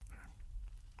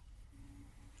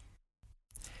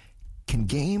can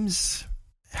games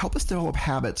help us develop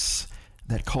habits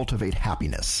that cultivate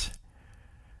happiness?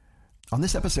 On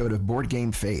this episode of Board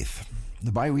Game Faith,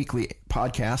 the bi-weekly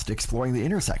podcast exploring the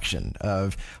intersection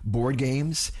of board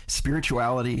games,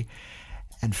 spirituality,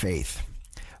 and faith.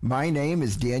 My name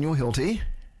is Daniel Hilty.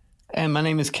 And my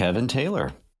name is Kevin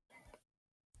Taylor.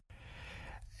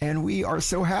 And we are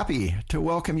so happy to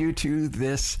welcome you to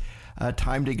this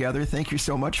time together. Thank you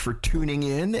so much for tuning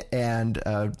in and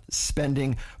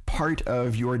spending part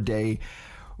of your day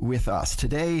with us.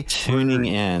 Today, tuning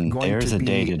in. There's a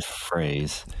dated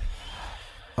phrase.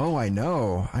 Oh, I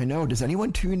know. Does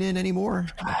anyone tune in anymore?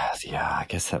 Yeah, I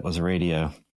guess that was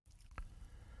radio.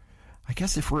 I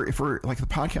guess if we're like the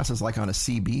podcast is like on a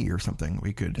CB or something,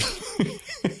 we could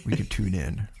tune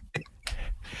in.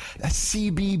 A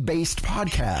CB based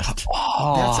podcast.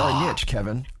 Oh, that's our niche,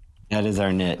 Kevin. That is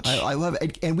our niche. I love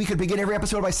it. And we could begin every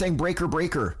episode by saying breaker,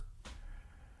 breaker.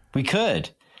 We could.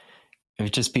 It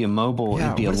would just be a mobile.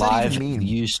 Yeah, it'd be a live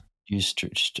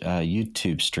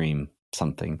YouTube stream.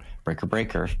 Something. Breaker,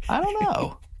 breaker. I don't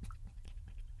know.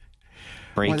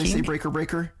 Breaking. Why they say breaker,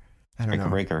 breaker? I don't know.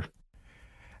 Breaker.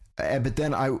 But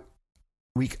then I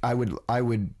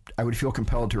would feel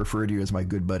compelled to refer to you as my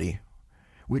good buddy,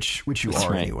 which you That's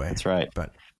are right. anyway. That's right.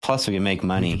 But plus, we can make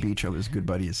money. We could be each other's good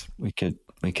buddies. We could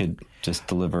just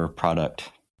deliver a product.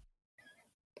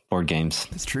 Board games.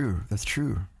 That's true.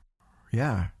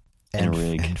 Yeah. And a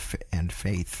rig. And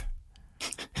faith.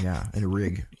 Yeah, and a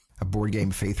rig. A board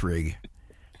game faith rig.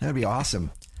 That'd be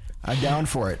awesome. I'm down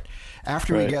for it.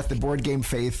 After we get the Board Game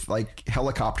Faith like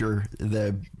helicopter,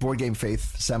 the Board Game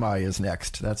Faith semi is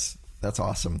next. That's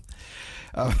awesome.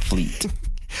 Fleet.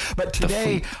 But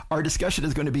today our discussion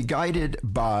is going to be guided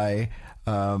by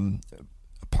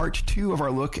part 2 of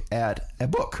our look at a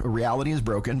book, A Reality is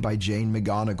Broken by Jane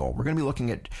McGonigal. We're going to be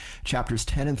looking at chapters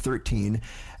 10 and 13.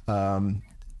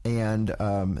 And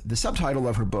the subtitle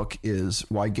of her book is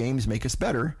Why Games Make Us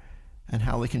Better and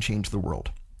How They Can Change the World.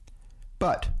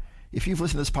 But if you've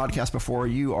listened to this podcast before,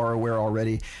 you are aware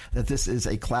already that this is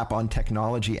a clap on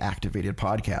technology activated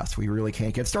podcast. We really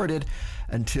can't get started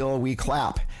until we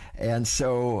clap. And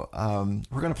so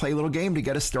we're going to play a little game to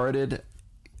get us started.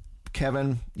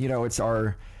 Kevin, it's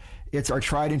our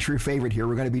tried and true favorite here.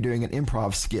 We're going to be doing an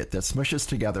improv skit that smushes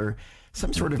together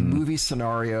some sort of movie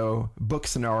scenario, book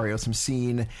scenario, some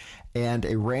scene, and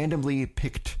a randomly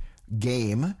picked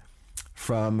game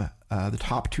from the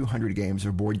top 200 games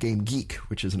of Board Game Geek,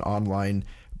 which is an online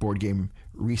board game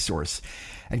resource.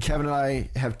 And Kevin and I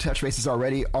have touched bases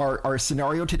already. Our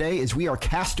scenario today is we are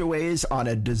castaways on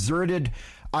a deserted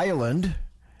island,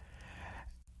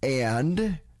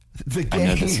 and the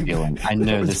game. I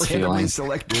know this feeling.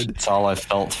 Selected. It's all I've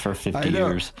felt for 50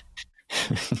 years.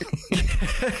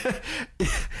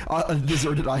 On a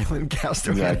deserted island,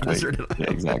 castaway. Exactly.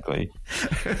 Exactly.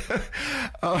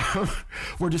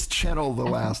 We're just channel the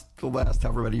last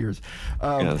however many years.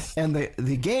 Yes. And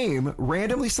the game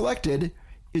randomly selected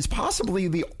is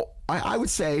possibly I would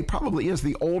say probably is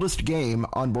the oldest game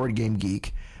on Board Game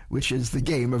Geek, which is the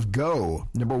game of Go,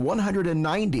 number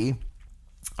 190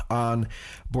 on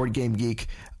Board Game Geek.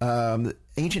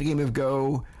 Ancient game of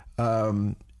Go.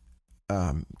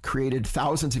 Created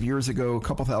thousands of years ago, a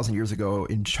couple thousand years ago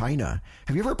in China.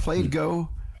 Have you ever played Go,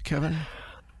 Kevin?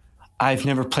 I've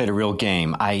never played a real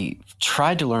game. I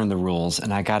tried to learn the rules,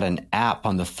 and I got an app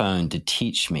on the phone to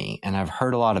teach me, and I've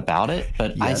heard a lot about it,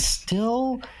 but I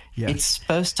still... Yes. It's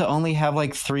supposed to only have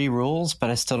like 3 rules, but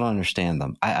I still don't understand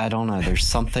them. I don't know. There's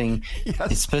something...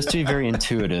 It's supposed to be very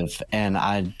intuitive, and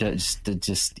I just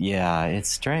it's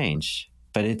strange,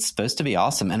 but it's supposed to be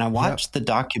awesome. And I watched the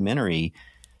documentary.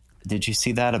 Did you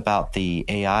see that about the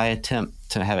AI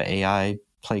attempt to have an AI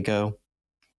play Go?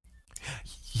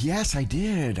 Yes, I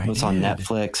did. It was on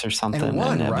Netflix or something. And it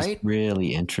won, right? Was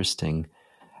really interesting.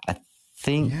 I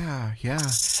think yeah.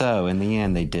 So in the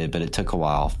end they did, but it took a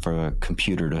while for a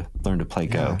computer to learn to play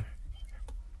Go.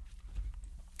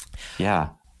 Yeah.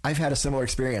 I've had a similar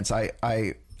experience. I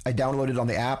downloaded it on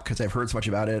the app because I've heard so much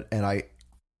about it, and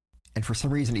for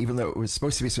some reason, even though it was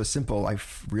supposed to be so simple, I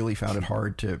really found it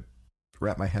hard to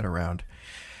wrap my head around.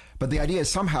 But the idea is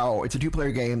somehow it's a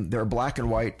 2-player game. There are black and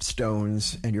white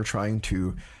stones, and you're trying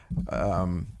to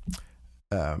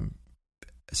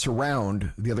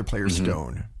surround the other player's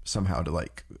stone somehow to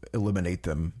like eliminate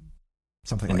them.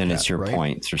 Something like that. And then it's your right?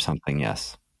 points or something.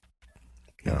 Yes.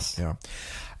 Yes. Yeah.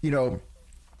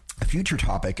 A future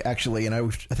topic actually, and I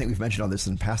think we've mentioned on this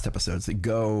in past episodes, that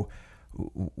Go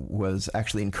was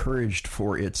actually encouraged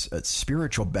for its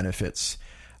spiritual benefits.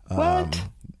 What?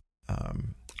 I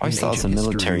always thought it was a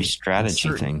military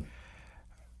strategy thing.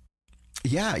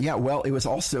 Yeah. Well, it was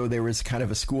also, there was kind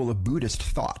of a school of Buddhist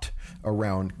thought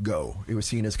around Go. It was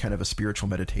seen as kind of a spiritual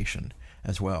meditation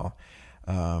as well.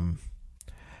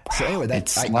 So anyway,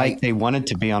 it's they wanted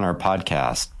to be on our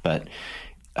podcast, but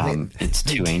it's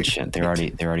too ancient. They're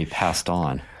already passed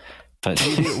on. But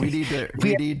we need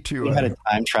to. If we had a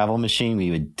time travel machine, we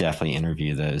would definitely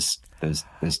interview those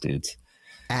dudes.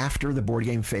 After the Board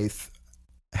Game Faith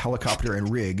helicopter and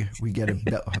rig, we get a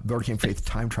Board Game Faith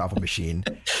time travel machine.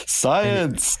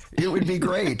 Science. It would be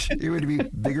great. It would be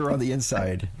bigger on the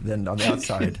inside than on the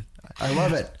outside. I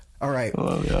love it. All right.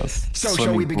 Oh, yes. So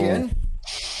shall we begin? Pool.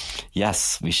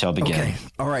 Yes, we shall begin. Okay.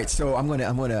 All right. So I'm gonna.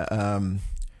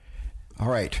 All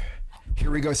right. Here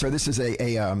we go. So this is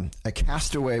a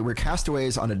castaway. We're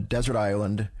castaways on a desert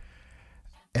island,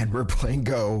 and we're playing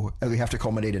Go, and we have to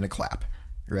culminate in a clap.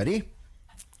 You ready?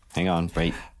 Hang on.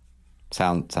 Wait.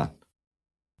 Sound.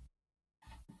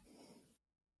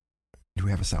 Do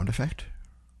we have a sound effect?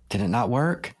 Did it not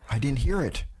work? I didn't hear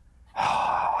it.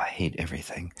 Oh, I hate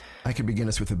everything. I could begin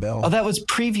us with a bell. Oh, that was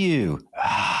preview.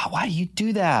 Why do you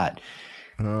do that?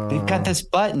 They've got this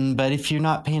button, but if you're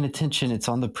not paying attention, it's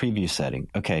on the preview setting.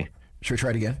 Okay. Should we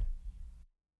try it again?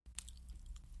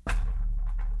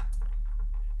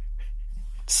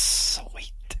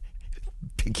 Sweet.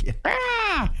 Begin.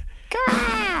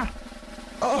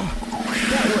 Oh,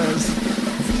 that was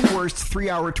the worst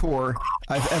 3-hour tour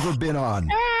I've ever been on.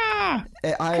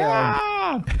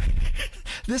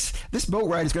 This boat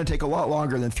ride is going to take a lot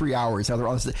longer than 3 hours.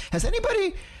 Has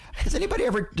anybody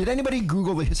ever? Did anybody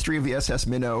Google the history of the SS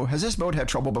Minnow? Has this boat had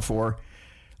trouble before?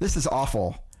 This is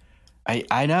awful.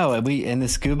 I know. In the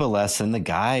scuba lesson, the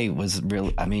guy was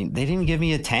real. I mean, they didn't give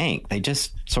me a tank. They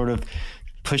just sort of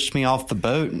pushed me off the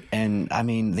boat, and I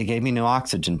mean, they gave me no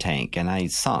oxygen tank, and I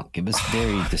sunk. It was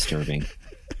very disturbing.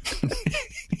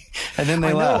 And then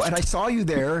they left. And I saw you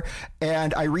there,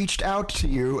 and I reached out to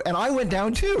you, and I went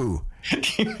down too.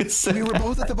 We were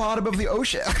both at the bottom of the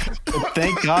ocean.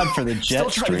 Thank God for the jet stream.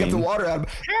 Still trying to get the water out.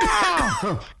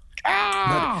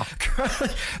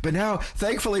 But now,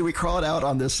 thankfully, we crawled out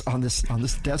on this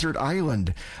desert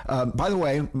island. By the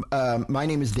way, my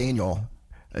name is Daniel.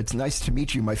 It's nice to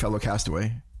meet you, my fellow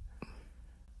castaway.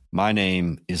 My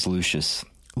name is Lucius.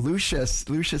 Lucius,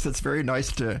 it's very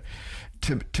nice to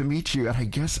meet you. And I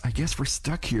guess we're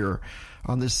stuck here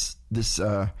on this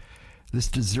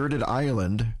deserted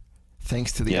island,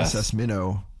 thanks to the SS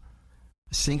Minnow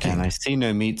sinking. And I see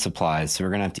no meat supplies, so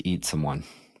we're gonna have to eat someone.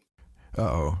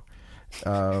 Uh-oh.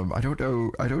 I don't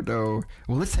know.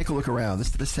 Well, let's take a look around.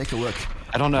 Let's take a look.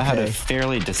 I don't know how to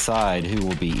fairly decide who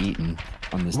will be eaten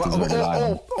on this deserted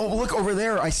island. Oh, look over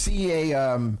there. I see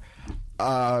a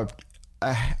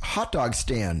hot dog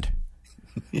stand.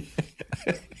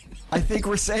 I think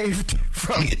we're saved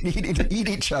from needing to eat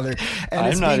each other. And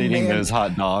I'm not eating those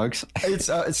hot dogs.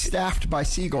 It's staffed by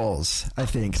seagulls, I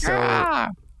think. So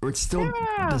it's still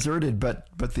deserted, but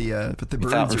the birds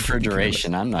without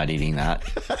refrigeration. I'm not eating that.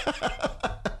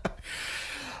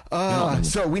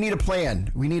 So we need a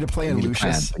plan.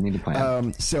 Lucius. We need a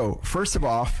plan. So first of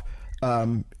all,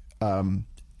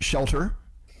 shelter,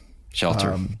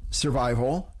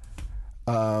 survival,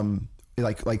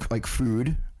 like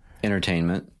food,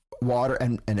 entertainment, water,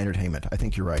 and entertainment. I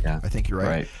think you're right. Yeah. I think you're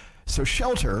right. So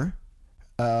shelter,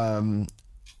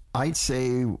 I'd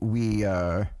say we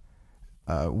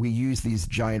use these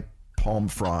giant palm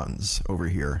fronds over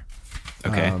here.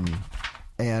 Okay.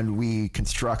 And we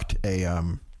construct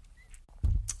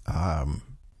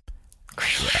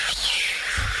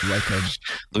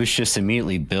Lucius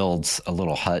immediately builds a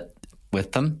little hut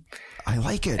with them. I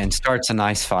like it. And starts a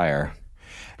nice fire,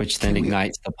 which then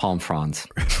ignites the palm fronds.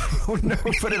 Oh no,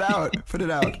 put it out.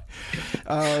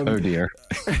 Oh dear.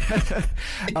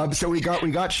 So we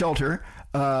got shelter.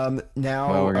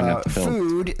 Now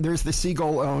food. There's the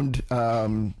seagull-owned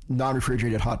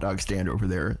non-refrigerated hot dog stand over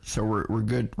there, so we're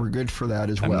good. We're good for that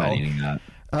as well. I'm not eating that.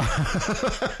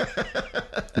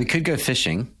 We could go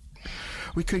fishing.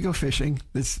 We could go fishing.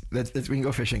 We can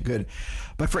go fishing. Good,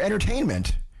 but for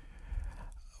entertainment,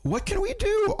 what can we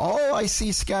do? All I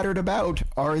see scattered about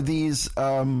are these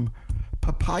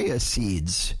papaya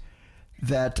seeds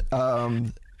that,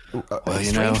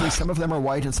 strangely, some of them are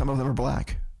white and some of them are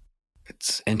black.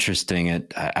 It's interesting.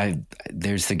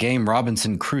 There's the game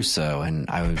Robinson Crusoe, and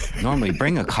I would normally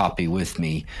bring a copy with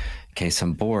me in case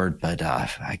I'm bored, but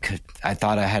I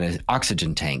thought I had an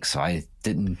oxygen tank, so I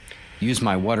didn't use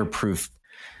my waterproof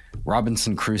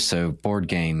Robinson Crusoe board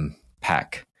game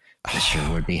pack. This year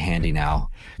would be handy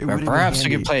now. Or perhaps we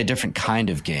could play a different kind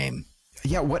of game.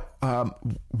 Yeah. What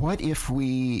if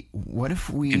we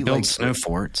build snow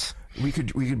forts? We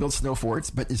could build snow forts,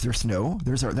 but is there snow?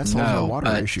 That's a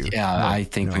water issue. Yeah, no, I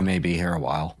think we may be here a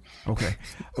while. Okay,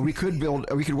 we could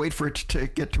wait for it to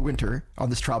get to winter on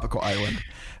this tropical island.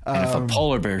 And if a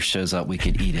polar bear shows up, we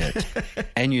could eat it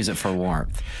and use it for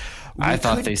warmth. I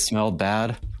thought they smelled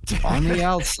bad on the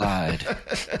outside.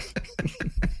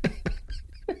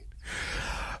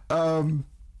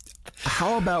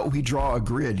 How about we draw a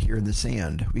grid here in the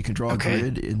sand? We can draw a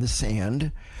grid in the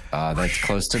sand. That's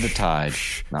close to the tide.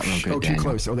 Not real good. Oh, too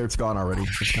close. Oh, there, it's gone already.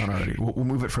 We'll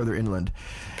move it further inland.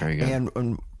 Very good.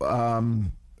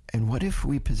 And what if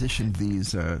we positioned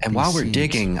these? And while we're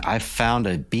digging, I found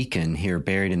a beacon here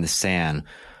buried in the sand.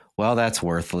 Well, that's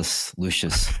worthless.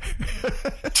 Lucius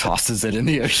tosses it in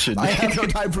the ocean. I have no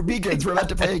time for beacons. We're about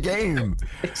to play a game.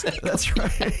 Exactly. That's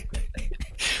right.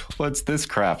 What's this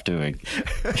crap doing?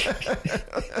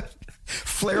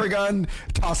 Flare a gun,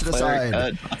 toss it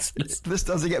aside. This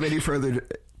doesn't get any further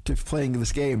to playing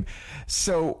this game.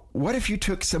 So what if you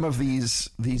took some of these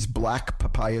black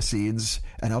papaya seeds,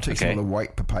 and I'll take some of the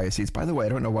white papaya seeds. By the way, I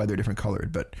don't know why they're different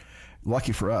colored, but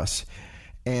lucky for us.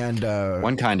 And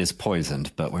one kind is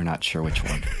poisoned, but we're not sure which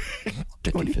one.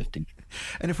 50-50.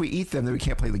 And if we eat them, then we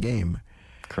can't play the game.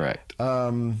 Correct.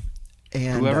 And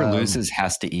whoever loses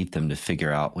has to eat them to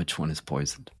figure out which one is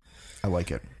poisoned. I like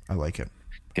it.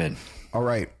 Good. All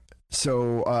right.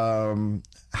 So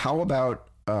how about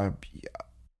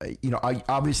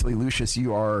obviously, Lucius,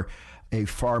 you are a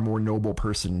far more noble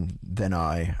person than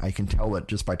I. I can tell it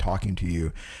just by talking to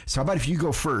you. So how about if you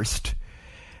go first?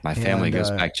 My family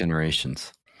goes back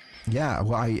generations. Yeah.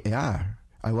 Well,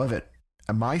 I love it.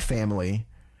 My family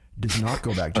does not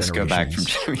go back generations. Let's go back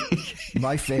from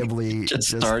My family just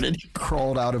started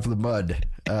crawled out of the mud.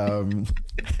 I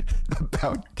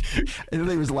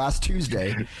think it was last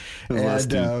Tuesday.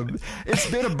 It's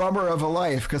been a bummer of a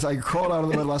life because I crawled out of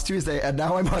the mud last Tuesday and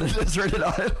now I'm on a deserted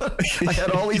island. I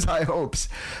had all these high hopes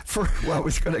for what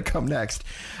was going to come next.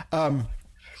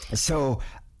 So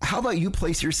how about you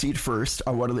place your seed first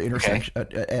on one of the intersections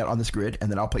on this grid, and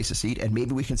then I'll place a seed, and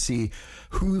maybe we can see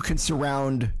who can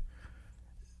surround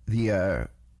the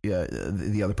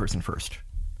other person first.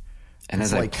 And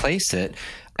as I place it,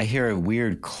 I hear a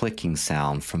weird clicking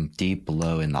sound from deep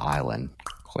below in the island.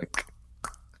 Click.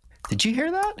 Did you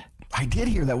hear that? I did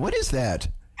hear that. What is that?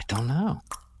 I don't know.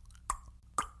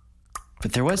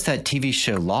 But there was that TV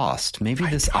show Lost. Maybe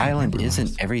this island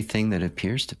isn't everything that it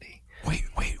appears to be. Wait.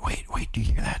 Do you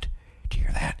hear that?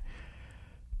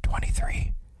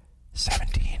 23,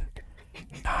 17,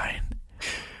 9,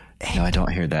 8. No, I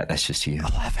don't hear that. That's just you.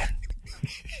 11,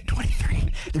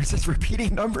 23. There's this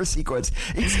repeating number sequence.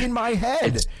 It's in my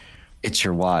head. It's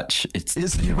your watch. It's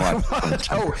your watch.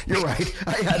 Oh, you're right.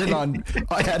 I had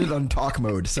it on talk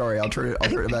mode. Sorry, I'll turn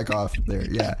it back off there.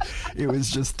 Yeah. It was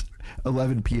just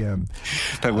 11 p.m.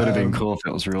 That would have been cool if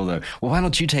it was real, though. Well, why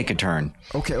don't you take a turn?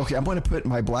 Okay. I'm going to put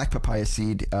my black papaya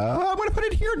seed. I'm going to put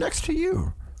it here next to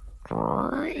you.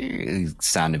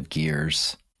 Sound of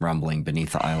gears rumbling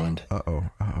beneath the island.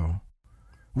 Uh-oh.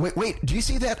 Wait. Do you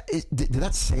see that? Did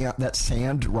that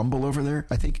sand rumble over there?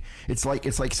 I think it's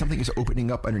like something is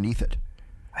opening up underneath it.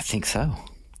 I think so.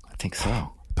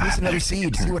 Place another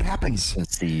seed. See what happens. A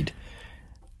seed.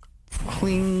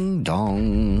 Cling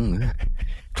dong.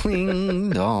 Cling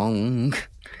dong.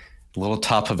 The little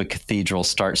top of a cathedral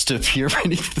starts to appear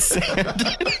beneath the sand.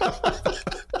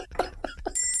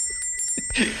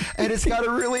 And it's got a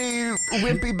really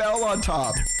wimpy bell on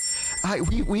top.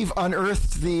 We've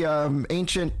unearthed the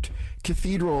ancient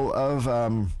cathedral of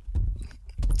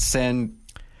San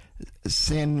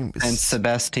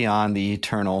Sebastian, the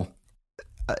eternal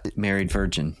married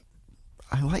virgin.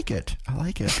 I like it.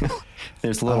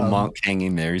 There's a little monk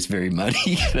hanging there. He's very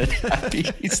muddy but happy.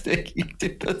 He's sticking to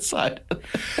the side.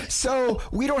 So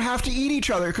we don't have to eat each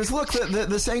other because look,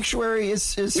 the sanctuary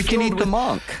is. We can eat the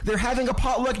monk. They're having a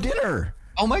potluck dinner.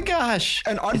 Oh my gosh!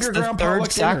 An underground it's the potluck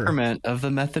third sacrament of the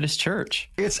Methodist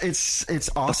Church. It's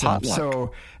awesome.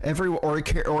 So or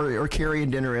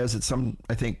Carrion dinner, as it's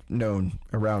I think known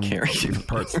around different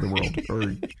parts of the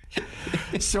world.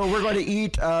 So we're going to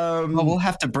eat. Well, we'll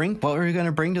have to bring. What are we going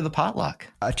to bring to the potluck?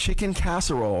 A chicken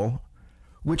casserole,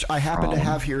 which I happen to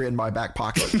have here in my back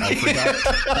pocket. I forgot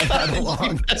I had along.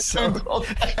 And it's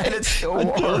still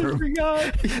warm.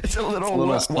 It's a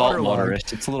little salt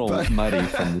waterish. It's a little muddy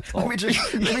from the salt.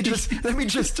 Let me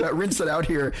just rinse it out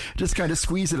here. Just kind of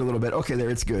squeeze it a little bit. Okay, there.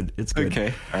 It's good.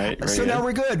 Okay. All right. So now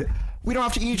we're good. We don't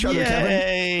have to eat each other,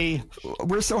 Yay! Kevin.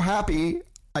 We're so happy.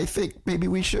 I think maybe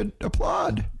we should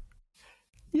applaud.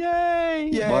 Yay!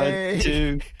 1,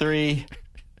 2, 3.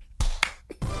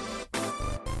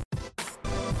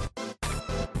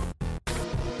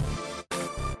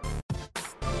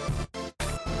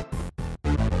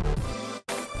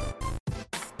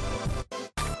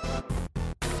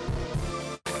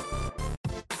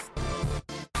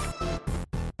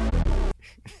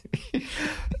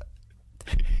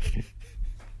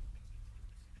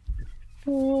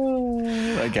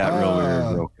 got real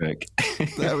weird real quick.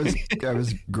 that was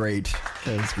great.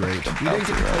 That was great. We didn't get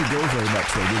to play Go very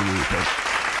much, though, did we?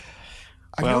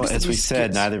 But well, as we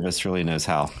said, neither of us really knows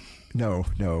how. No.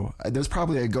 There's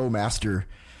probably a Go master.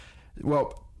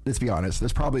 Well, let's be honest.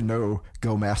 There's probably no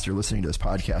Go master listening to this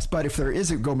podcast. But if there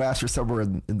is a Go master somewhere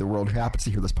in the world who happens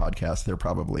to hear this podcast, they're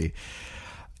probably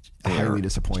highly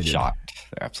disappointed. Shocked.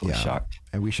 They're absolutely shocked.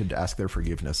 And we should ask their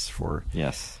forgiveness for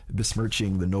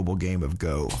besmirching the noble game of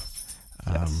Go.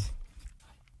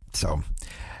 So,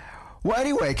 well,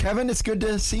 anyway, Kevin, it's good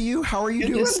to see you. How are you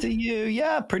doing? Good to see you.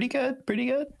 Yeah, pretty good.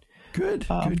 Good.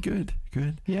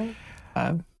 Yeah.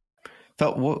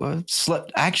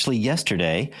 Slept. Actually,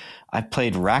 yesterday, I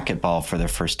played racquetball for the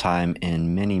first time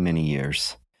in many, many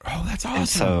years. Oh, that's awesome. And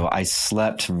so I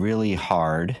slept really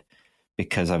hard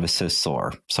because I was so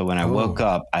sore. So when I woke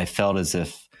up, I felt as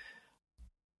if,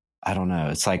 I don't know,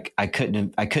 it's like I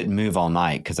couldn't move all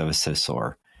night because I was so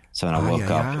sore. So when I woke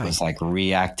up, it was like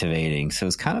reactivating. So it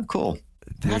was kind of cool.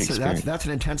 That's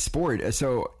an intense sport.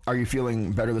 So are you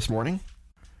feeling better this morning?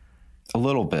 A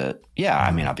little bit. Yeah.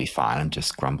 I mean, I'll be fine. I'm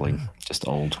just grumbling, just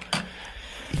old.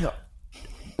 You know,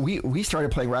 we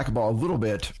started playing racquetball a little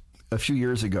bit a few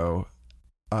years ago.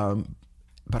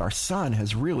 But our son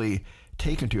has really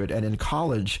taken to it. And in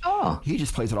college, he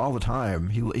just plays it all the time.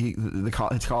 His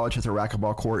college has a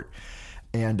racquetball court.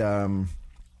 And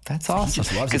that's awesome. He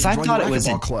just loves it. Because I thought it was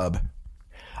a club.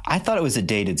 I thought it was a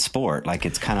dated sport, like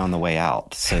it's kind of on the way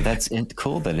out. So that's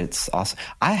cool that it's awesome.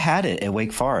 I had it at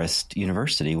Wake Forest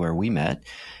University where we met,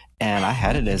 and I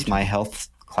had it as my health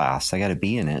class. I got a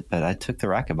B in it, but I took the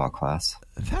racquetball class.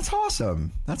 That's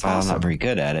awesome. I'm not very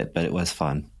good at it, but it was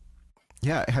fun.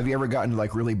 Yeah. Have you ever gotten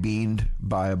like really beamed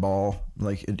by a ball,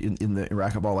 like in the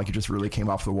racquetball, like it just really came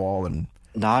off the wall? And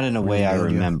not in a way I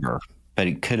remember, but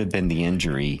it could have been the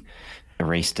injury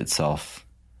erased itself.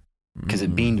 Because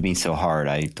it beamed me so hard,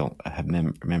 I don't have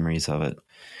memories of it.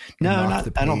 No,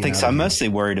 I don't think so. I'm mostly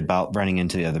worried about running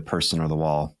into the other person or the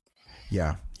wall.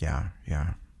 Yeah.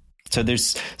 So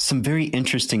there's some very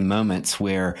interesting moments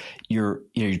where you're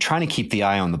trying to keep the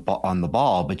eye on the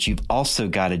ball, but you've also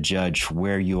got to judge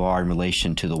where you are in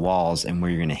relation to the walls and where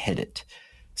you're going to hit it.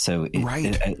 So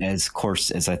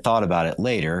as I thought about it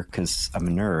later, because I'm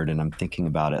a nerd and I'm thinking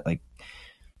about it, like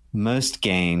most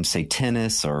games, say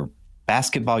tennis or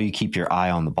basketball, you keep your eye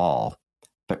on the ball,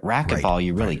 but racquetball,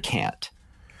 you really can't.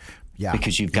 Yeah.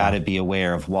 Because you've got to be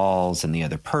aware of walls and the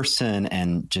other person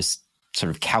and just sort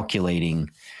of calculating.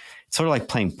 It's sort of like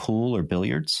playing pool or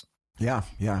billiards. Yeah.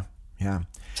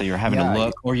 So you're having to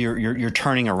look, or you're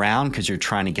turning around because you're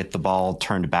trying to get the ball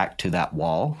turned back to that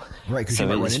wall. Right. So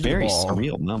it's a very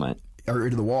surreal moment. Or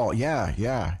into the wall. Yeah.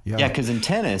 Yeah. Because in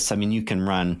tennis, I mean, you can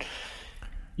run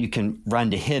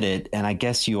to hit it, and I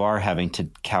guess you are having to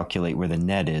calculate where the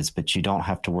net is, but you don't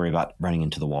have to worry about running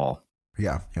into the wall.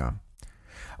 Yeah.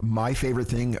 My favorite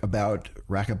thing about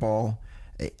racquetball,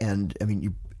 and I mean,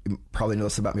 you probably know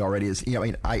this about me already, is,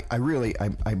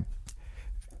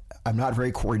 I'm not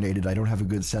very coordinated. I don't have a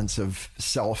good sense of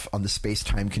self on the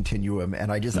space-time continuum,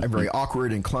 and I'm very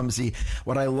awkward and clumsy.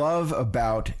 What I love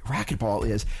about racquetball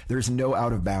is there's no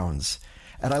out of bounds.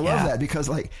 And I love that because,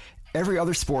 like, every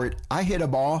other sport, I hit a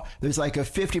ball, there's like a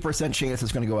 50% chance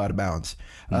it's going to go out of bounds.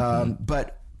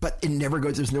 But it never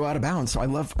goes, there's no out of bounds. So I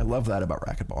love that about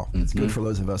racquetball. It's good for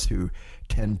those of us who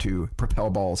tend to propel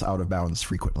balls out of bounds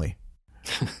frequently.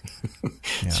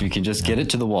 So you can just get it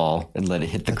to the wall and let it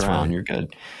hit the ground. Right. You're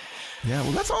good. Yeah.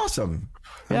 Well, that's awesome.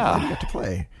 I'm glad you got to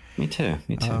play. Me too.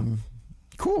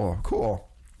 Cool.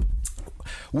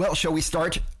 Well, shall we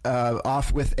start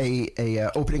off with a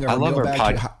opening our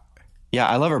mailbag?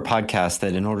 I love our podcast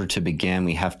that in order to begin,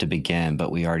 we have to begin,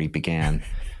 but we already began.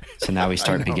 So now we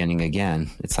start beginning again.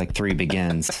 It's like three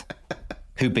begins.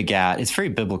 Who begat? It's very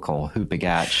biblical. Who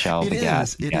begat shall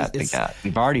begat. Begat.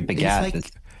 We've already begat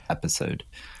this episode.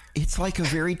 It's like a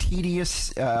very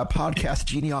tedious podcast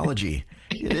genealogy.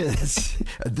 It is.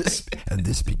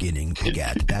 This beginning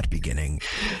begat that beginning.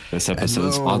 This episode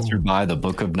is sponsored by the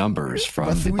Book of Numbers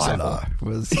from the Bible.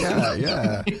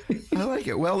 Yeah. I like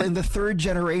it. Well, in the third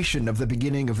generation of the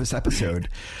beginning of this episode,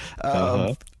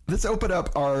 let's open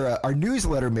up our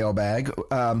newsletter mailbag.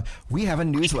 We have a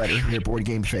newsletter here at Board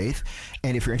Game Faith,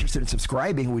 and if you're interested in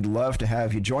subscribing, we'd love to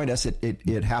have you join us.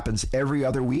 It happens every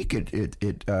other week.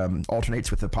 It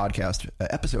alternates with the podcast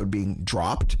episode being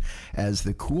dropped, as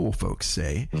the cool folks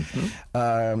say.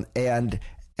 And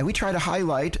we try to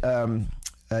highlight a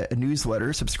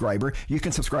newsletter subscriber. You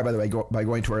can subscribe, by the way, by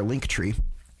going to our link tree.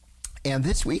 And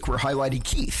this week we're highlighting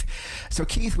Keith. So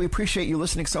Keith, we appreciate you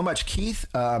listening so much. Keith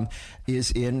is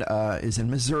in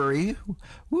Missouri.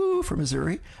 Woo for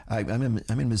Missouri. I'm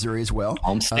in Missouri as well.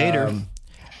 Home stater.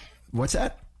 What's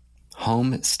that?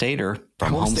 Home Stater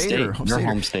from Home State. Your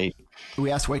home state.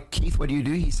 We asked Keith, what do you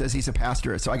do? He says he's a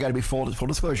pastor. So I got to be full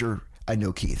disclosure. I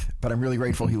know Keith, but I'm really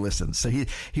grateful he listens. So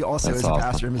he also is a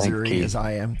pastor in Missouri, as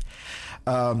I am.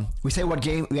 We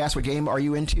asked what game are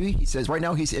you into? He says right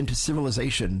now he's into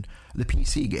Civilization, the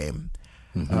PC game,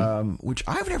 which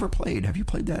I've never played. Have you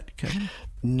played that, Kevin?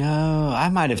 No, I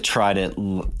might have tried it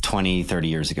 20, 30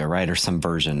 years ago, right? Or some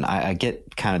version. I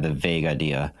get kind of the vague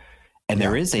idea. And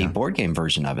there is a board game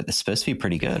version of it that's supposed to be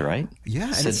pretty good, right? Yeah,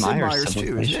 and it's Sid Meier's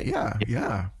too, isn't it?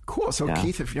 Yeah. Cool. So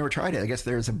Keith, if you've never tried it, I guess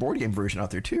there's a board game version out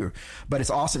there too. But it's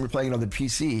awesome. We're playing it on the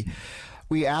PC.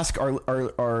 We ask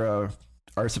our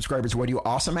subscribers, what are you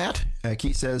awesome at?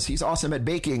 Keith says he's awesome at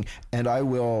baking, and I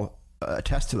will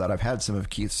attest to that. I've had some of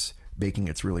Keith's baking.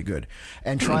 It's really good.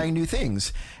 And trying new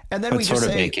things. And then what sort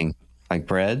of baking? Like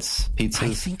breads, pizzas?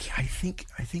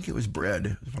 I think it was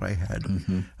bread is what I had.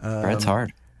 Bread's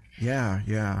hard.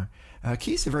 Yeah.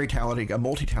 Keith's a very talented, a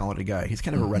multi-talented guy. He's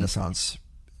kind of a Renaissance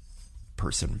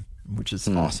person, which is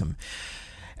awesome.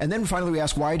 And then finally we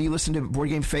asked, why do you listen to Board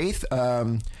Game Faith?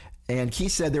 And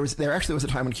Keith said there actually was a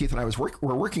time when Keith and I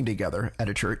were working together at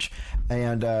a church,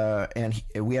 and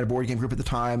we had a board game group at the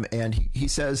time. And he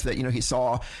says that he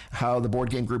saw how the board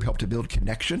game group helped to build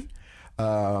connection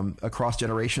across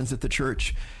generations at the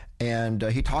church, and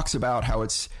he talks about how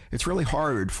it's really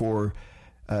hard for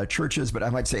churches, but I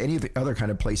might say any of the other kind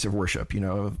of place of worship,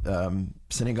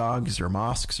 synagogues or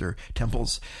mosques or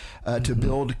temples, to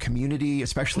build community,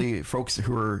 especially folks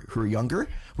who are younger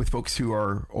with folks who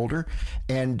are older.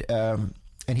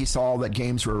 And he saw that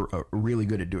games were really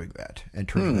good at doing that and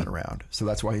turning that around. So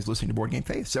that's why he's listening to Board Game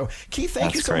Faith. So Keith,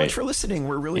 thank you so much for listening.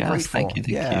 We're really grateful. Thank you.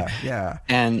 Yeah.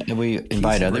 And we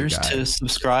invite others to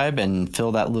subscribe and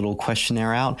fill that little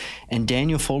questionnaire out. And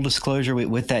Daniel, full disclosure,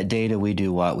 with that data, we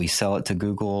do what? We sell it to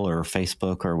Google or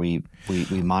Facebook, or we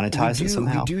monetize it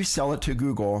somehow? We do sell it to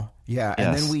Google. Yeah.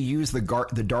 And then we use the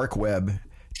dark web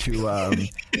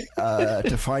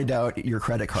to find out your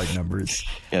credit card numbers.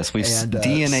 Yes, we've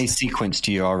DNA sequenced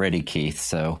you already, Keith.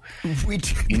 So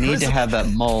you need to have that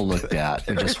mole looked at.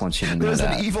 I just want you to know there's that.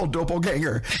 There's an evil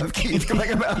doppelganger of Keith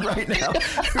going about right now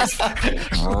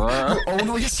who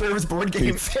only serves Board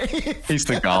Game Faith. He's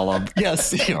the Gollum.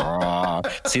 Yes.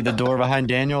 See the door behind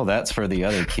Daniel? That's for the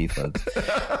other Keith.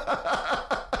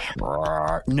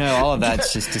 No, all of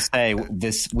that's just to say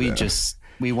this.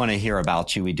 We want to hear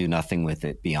about you. We do nothing with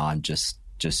it beyond just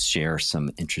share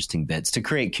some interesting bits to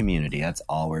create community. That's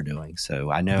all we're doing. So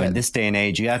I know in this day and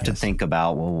age, you have to think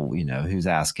about, who's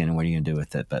asking and what are you going to do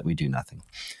with it? But we do nothing.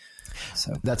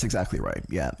 So that's exactly right.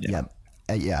 Yeah.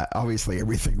 Obviously,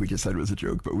 everything we just said was a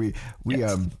joke, but it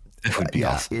would be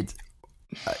awesome.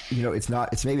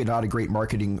 It's maybe not a great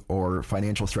marketing or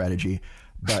financial strategy,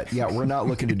 but we're not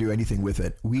looking to do anything with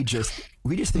it. We just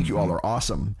think you all are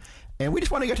awesome. And we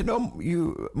just want to get to know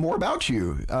you more about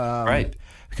you, right?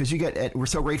 Because we're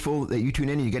so grateful that you tune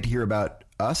in and you get to hear about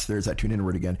us. There's that tune in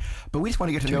word again. But we just want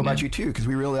to get to know about you too, because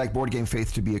we really like Board Game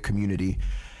Faith to be a community.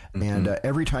 And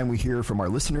every time we hear from our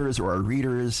listeners or our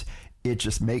readers, it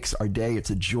just makes our day.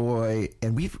 It's a joy.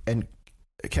 And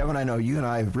Kevin, I know you and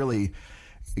I have really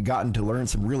gotten to learn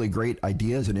some really great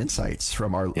ideas and insights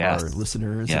from our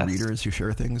listeners and readers who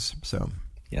share things. So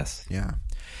yeah.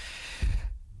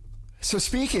 So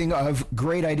speaking of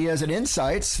great ideas and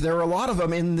insights, there are a lot of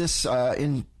them in this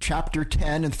in chapter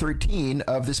 10 and 13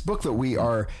 of this book that we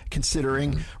are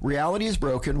considering. Reality is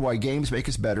Broken: Why Games Make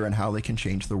Us Better and How They Can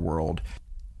Change the World.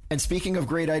 And speaking of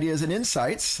great ideas and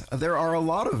insights, there are a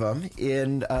lot of them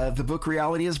in the book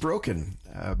Reality is Broken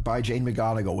by Jane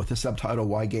McGonigal, with the subtitle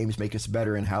Why Games Make Us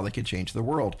Better and How They Can Change the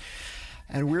World.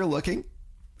 And we're looking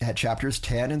at chapters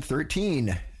 10 and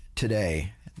 13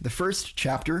 today. The first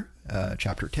chapter,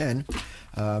 chapter 10,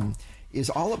 is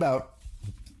all about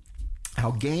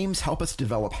how games help us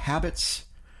develop habits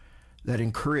that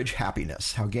encourage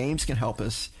happiness, how games can help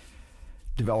us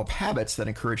develop habits that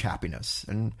encourage happiness.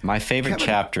 And my favorite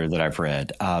chapter that I've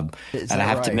read, and I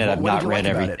have to admit, I've not read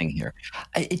everything here.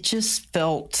 It just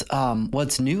felt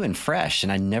what's new and fresh,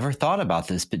 and I never thought about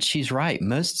this, but she's right.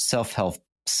 Most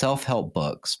self-help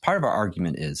books, part of our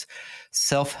argument is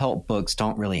self-help books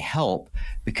don't really help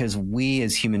because we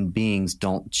as human beings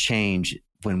don't change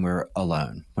when we're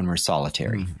alone, when we're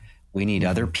solitary. We need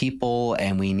other people,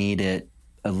 and we need it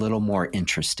a little more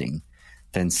interesting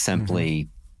than simply,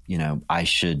 I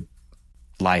should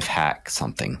life hack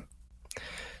something.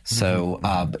 So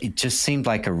it just seemed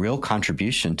like a real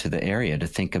contribution to the area to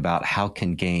think about how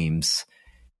can games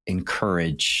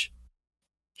encourage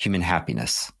human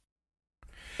happiness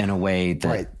in a way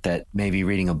that maybe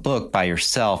reading a book by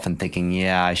yourself and thinking,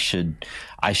 yeah, I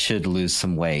should lose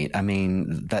some weight. I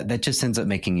mean, that just ends up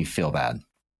making you feel bad.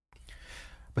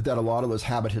 But that a lot of those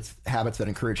habits that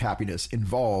encourage happiness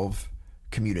involve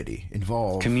community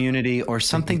or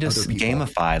something just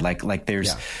gamified. Like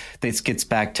there's, this gets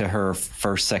back to her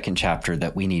second chapter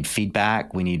that we need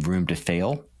feedback. We need room to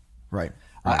fail. Right.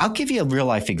 I'll give you a real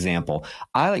life example.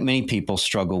 I, like many people,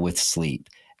 struggle with sleep.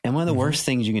 And one of the worst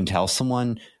things you can tell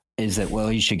someone is that,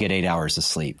 well, you should get 8 hours of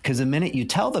sleep. Because the minute you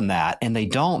tell them that and they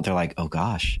don't, they're like, oh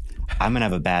gosh, I'm going to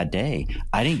have a bad day.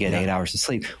 I didn't get 8 hours of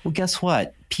sleep. Well, guess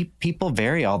what? People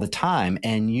vary all the time,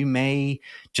 and you may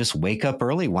just wake up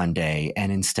early one day,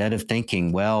 and instead of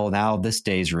thinking, well, now this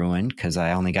day's ruined because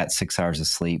I only got 6 hours of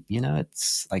sleep,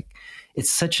 it's like,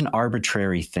 it's such an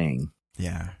arbitrary thing.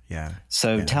 Yeah.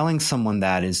 So telling someone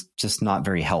that is just not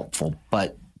very helpful,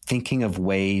 but thinking of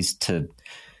ways to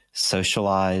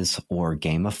socialize or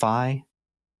gamify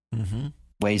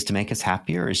ways to make us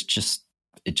happier it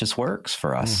just works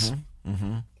for us.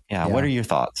 Yeah. What are your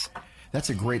thoughts? That's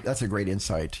a great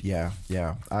insight. Yeah.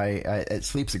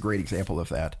 Sleep's a great example of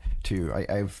that too.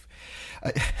 I've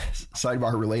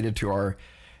sidebar related to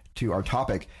our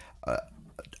topic.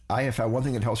 I have found one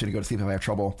thing that helps me to go to sleep if I have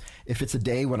trouble. If it's a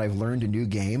day when I've learned a new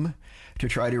game, to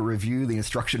try to review the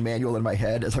instruction manual in my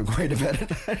head as I'm going to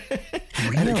bed.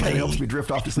 Really? And it kind of helps me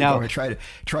drift off to sleep. Now, I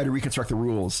try to reconstruct the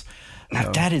rules.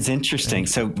 Now that is interesting.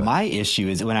 My issue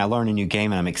is when I learn a new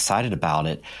game and I'm excited about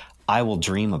it, I will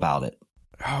dream about it.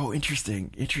 Oh,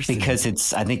 interesting.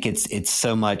 Because I think it's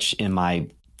so much in my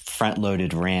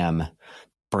front-loaded RAM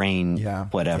brain,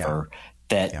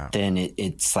 that then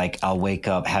it's like I'll wake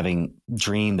up having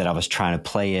dreamed that I was trying to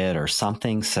play it or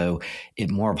something. So it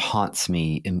more haunts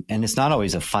me, and it's not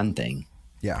always a fun thing.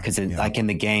 Yeah, because like in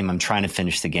the game, I'm trying to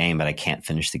finish the game, but I can't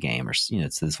finish the game, or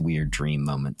it's this weird dream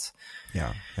moments.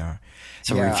 Yeah.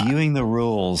 So reviewing the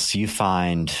rules, you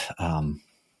find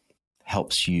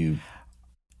helps you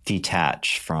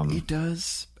detach from. It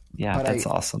does. Yeah, but that's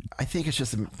awesome. I think it's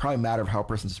just probably a matter of how a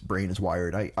person's brain is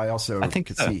wired. I also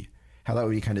could see how that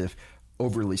would be kind of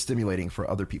overly stimulating for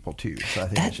other people too. So I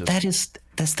think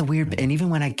that's the weird. And even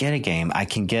when I get a game, I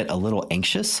can get a little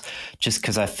anxious just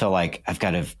because I feel like I've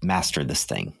got to master this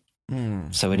thing.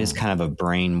 So it is kind of a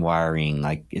brain wiring.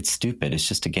 Like, it's stupid. It's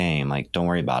just a game. Like, don't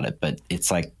worry about it. But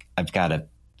it's like I've got to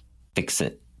fix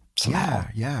it somehow.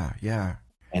 Yeah.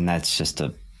 And that's just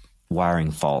a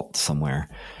wiring fault somewhere.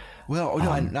 Well, no,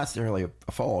 not necessarily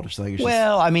a fault. It's like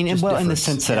in the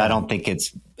sense that I don't think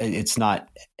it's not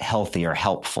healthy or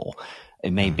helpful.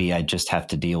 It may be I just have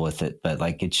to deal with it, but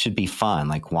like it should be fun.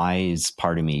 Like, why is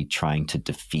part of me trying to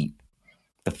defeat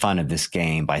the fun of this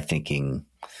game by thinking,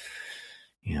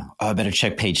 I better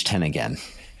check page 10 again.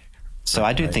 So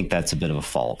I do think that's a bit of a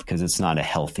fault because it's not a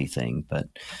healthy thing, but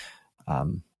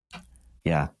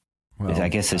Well, I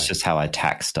guess it's just how I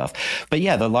attack stuff. But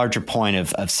yeah, the larger point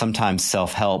of sometimes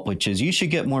self-help, which is you should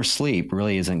get more sleep,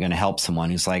 really isn't going to help someone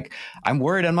who's like, I'm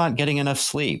worried I'm not getting enough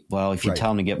sleep. Well, if you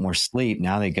tell them to get more sleep,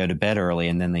 now they go to bed early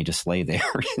and then they just lay there.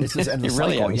 It's this endless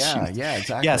cycle. Yeah,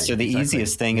 exactly. Yeah, so the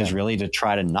easiest thing is really to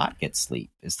try to not get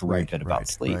sleep is the weird bit about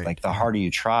sleep. Like the harder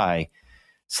you try,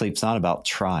 sleep's not about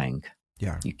trying.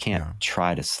 Yeah. You can't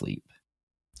try to sleep.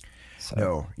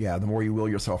 So, no, the more you will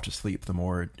yourself to sleep, the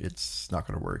more it's not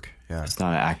going to work. Yeah, it's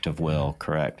not an act of will,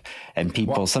 correct. And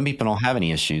some people don't have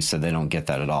any issues, so they don't get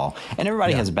that at all. And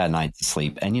everybody has a bad night's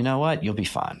sleep. And you know what? You'll be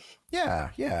fine. Yeah.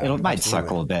 It might suck a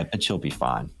little bit, but you'll be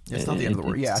fine. It's not the end of the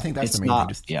world. Yeah, I think that's the main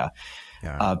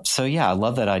thing. So I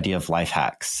love that idea of life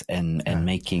hacks and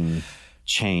making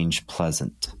change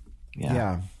pleasant.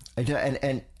 Yeah.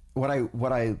 And what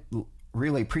I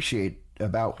really appreciate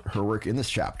about her work in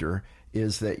this chapter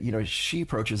is that, she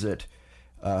approaches it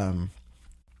from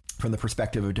the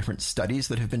perspective of different studies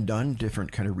that have been done,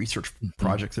 different kind of research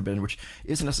projects have been, which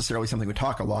isn't necessarily something we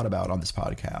talk a lot about on this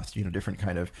podcast, different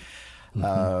kind of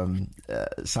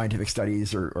scientific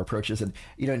studies or approaches. And,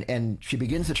 and she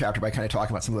begins the chapter by kind of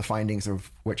talking about some of the findings of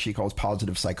what she calls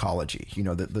positive psychology,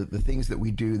 the things that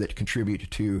we do that contribute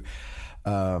to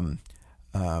the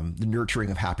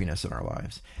nurturing of happiness in our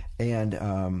lives. And,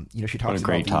 she talks about a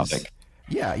great topic.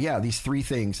 Yeah. These three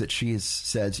things that she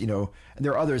says, and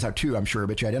there are others out too, I'm sure,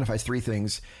 but she identifies three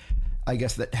things, I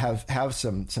guess, that have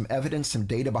some evidence, some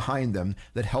data behind them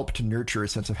that help to nurture a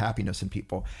sense of happiness in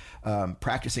people.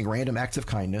 Practicing random acts of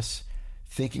kindness,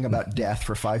 thinking about death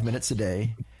for 5 minutes a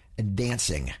day, and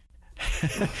dancing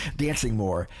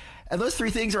more. And those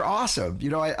three things are awesome.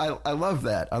 I love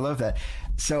that. I love that.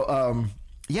 So,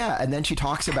 and then she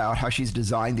talks about how she's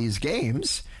designed these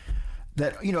games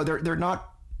that, they're not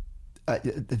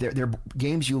they're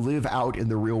games you live out in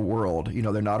the real world. You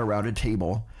know, they're not around a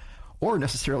table or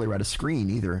necessarily around a screen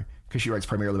either, because she writes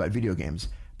primarily about video games.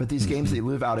 But these games they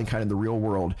live out in kind of the real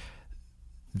world.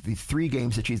 The 3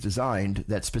 games that she's designed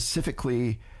that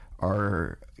specifically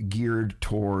are geared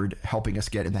toward helping us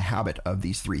get in the habit of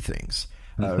these 3 things.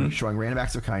 Showing random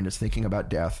acts of kindness, thinking about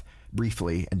death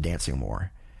briefly, and dancing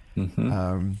more.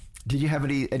 Did you have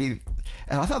any? And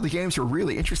I thought the games were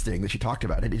really interesting that she talked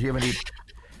about. Did you have any?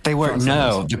 They weren't.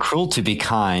 No, The Cruel to Be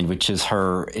Kind, which is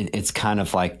it's kind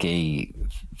of like a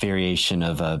variation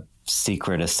of a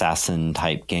secret assassin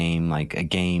type game, like a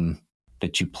game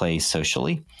that you play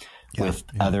socially with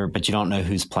other, but you don't know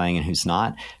who's playing and who's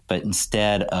not. But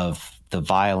instead of the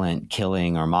violent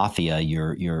killing or mafia,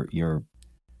 you're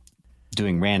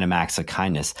doing random acts of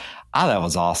kindness. I thought that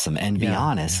was awesome. And to be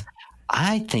honest,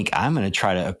 I think I'm going to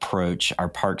try to approach our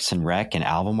Parks and Rec in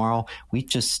Albemarle. We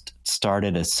just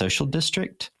started a social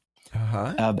district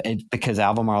because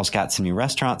Albemarle's got some new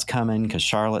restaurants coming because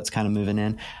Charlotte's kind of moving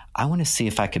in. I want to see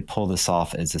if I could pull this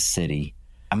off as a city.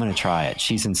 I'm going to try it.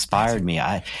 She's inspired me.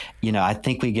 I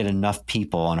think we get enough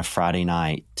people on a Friday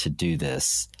night to do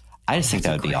this. I just think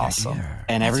that would be awesome.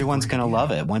 And everyone's going to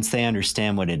love it once they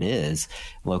understand what it is.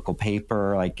 Local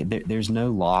paper, like there's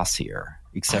no loss here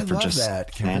except for just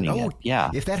planning it.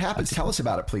 Yeah. If that happens, tell us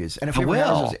about it, please. And if we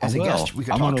ever as a guest, we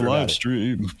could talk to her about it.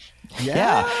 Stream.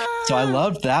 Yeah. So I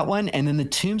loved that one. And then the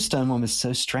Tombstone one was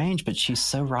so strange, but she's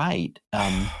so right.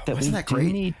 Wasn't that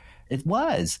great? It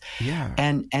was. Yeah.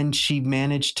 And she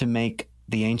managed to make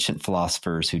the ancient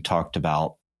philosophers who talked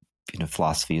about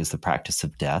philosophy is the practice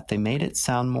of death. They made it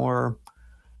sound more,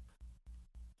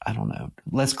 I don't know,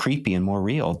 less creepy and more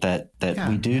real that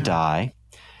we do die.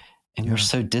 And we're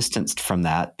so distanced from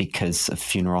that because of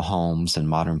funeral homes and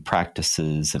modern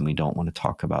practices. And we don't want to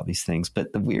talk about these things.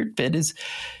 But the weird bit is,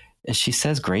 as she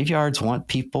says, graveyards want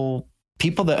people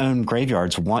that own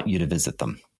graveyards want you to visit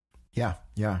them. Yeah.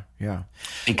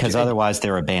 Because otherwise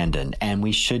they're abandoned, and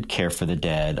we should care for the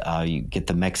dead. You get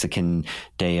the Mexican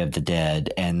Day of the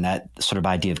Dead and that sort of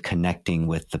idea of connecting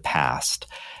with the past.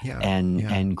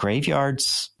 And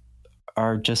graveyards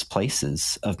are just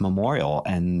places of memorial,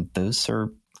 and those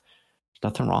are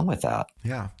nothing wrong with that.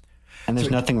 Yeah. And there's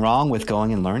nothing wrong with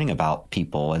going and learning about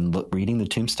people and reading the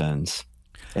tombstones.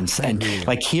 And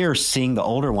like here, seeing the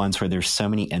older ones where there's so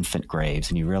many infant graves,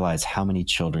 and you realize how many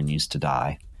children used to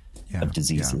die of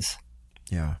diseases.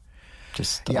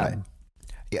 Just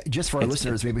for our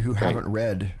listeners, maybe who haven't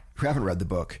read the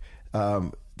book,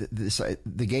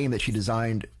 the game that she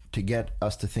designed to get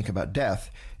us to think about death,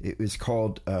 it was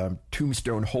called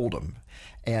Tombstone Hold'em,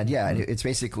 and it's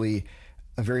basically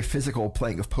a very physical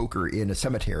playing of poker in a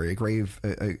cemetery, a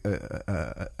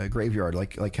graveyard,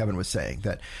 like Kevin was saying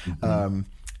that.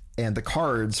 And the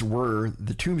cards were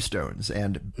the tombstones,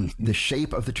 and the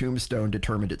shape of the tombstone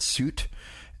determined its suit,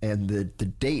 and the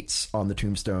dates on the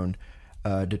tombstone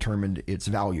determined its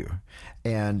value.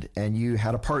 And you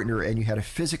had a partner, and you had to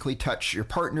physically touch your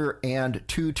partner and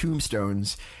 2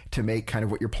 tombstones to make kind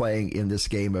of what you're playing in this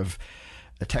game of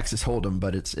a Texas Hold'em,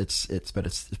 but it's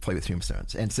play with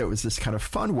tombstones. And so it was this kind of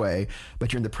fun way,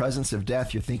 but you're in the presence of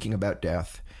death. You're thinking about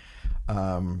death.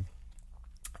 And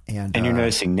you're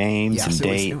noticing names and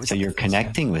dates, so you're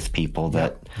connecting with people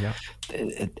that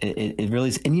it really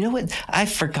is. And you know what? I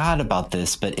forgot about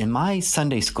this, but in my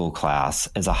Sunday school class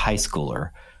as a high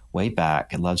schooler, way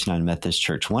back at Love's United Methodist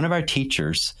Church, one of our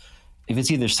teachers, it was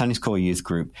either Sunday school or youth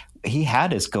group, he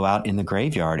had us go out in the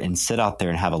graveyard and sit out there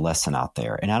and have a lesson out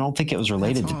there. And I don't think it was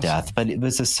related to death, but it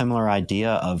was a similar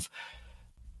idea of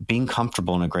being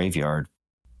comfortable in a graveyard.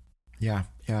 Yeah.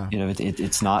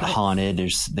 It's not haunted.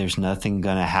 There's nothing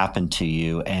going to happen to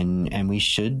you, and we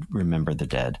should remember the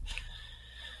dead,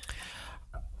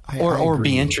 or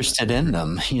be interested in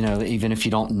them. Even if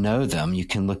you don't know them, you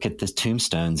can look at the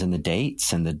tombstones and the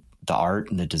dates and the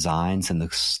art and the designs and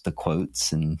the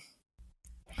quotes. And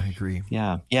I agree.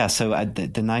 Yeah. So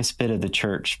the nice bit of the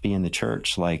church being the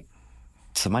church, like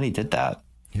somebody did that.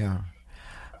 Yeah,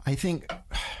 I think.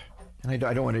 And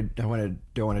I don't want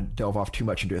to delve off too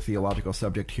much into a theological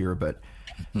subject here, but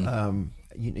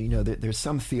there's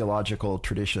some theological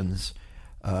traditions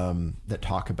that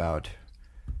talk about,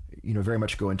 very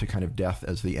much go into kind of death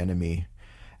as the enemy,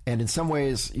 and in some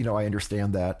ways, I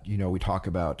understand that. We talk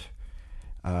about,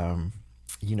 that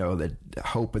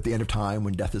hope at the end of time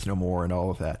when death is no more and all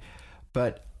of that,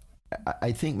 but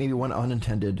I think maybe one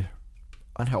unintended,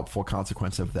 unhelpful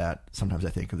consequence of that. Sometimes I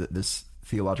think of this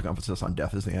theological emphasis on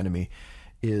death as the enemy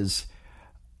is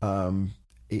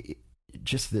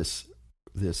just this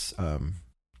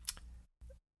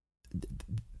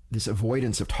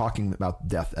avoidance of talking about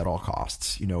death at all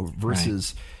costs,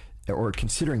 versus or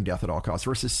considering death at all costs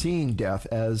versus seeing death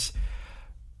as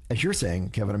you're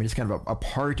saying, Kevin, I mean, it's kind of a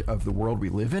part of the world we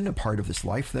live in, a part of this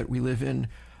life that we live in.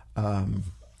 I'm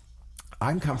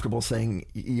comfortable saying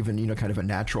even, you know, kind of a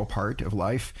natural part of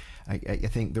life. I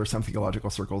think there are some theological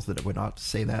circles that would not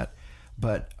say that,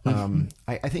 but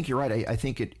I think you're right. I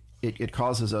think it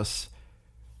causes us,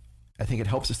 I think it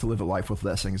helps us to live a life with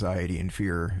less anxiety and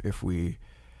fear if we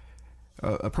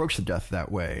approach the death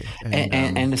that way.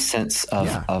 And a sense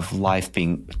of life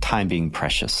time being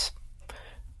precious.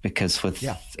 Because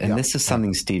this is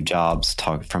something Steve Jobs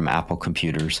talked from Apple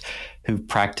Computers, who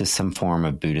practiced some form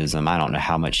of Buddhism. I don't know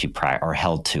how much he or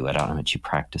held to it. I don't know how much he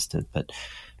practiced it, but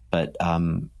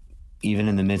even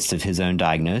in the midst of his own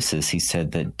diagnosis, he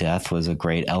said that death was a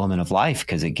great element of life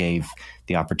because it gave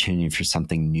the opportunity for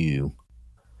something new.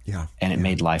 Yeah, and it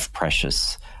made life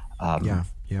precious. And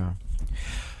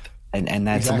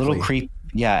that's a little creepy.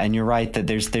 Yeah, and you're right that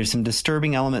there's some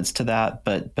disturbing elements to that,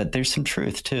 but there's some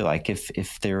truth too. Like if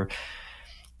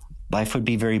life would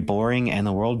be very boring and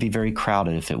the world would be very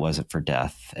crowded if it wasn't for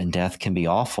death. And death can be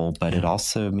awful, but it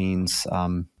also means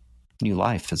new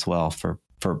life as well for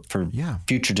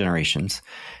future generations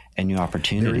and new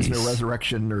opportunities. There is no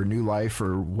resurrection or new life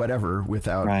or whatever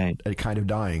without a kind of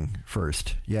dying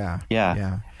first. Yeah.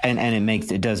 And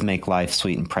it does make life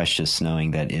sweet and precious,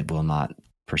 knowing that it will not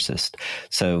persist.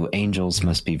 So angels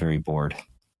must be very bored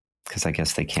because I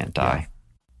guess they can't die.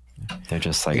 They're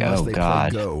just like, oh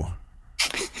God. Go.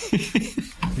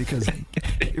 Because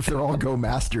if they're all Go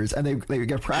masters and they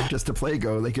get practice to play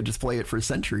Go, they could just play it for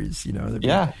centuries, you know.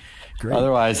 Great.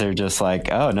 Otherwise they're just like,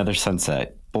 oh, another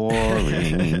sunset.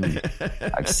 Boring.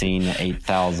 I've seen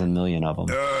 8,000 million of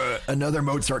them. Another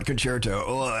Mozart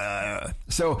concerto.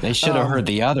 So they should have heard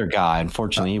the other guy.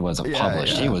 Unfortunately, he wasn't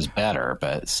published. He was better,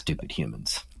 but stupid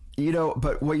humans. You know,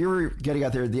 but what you were getting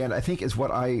at there at the end, I think, is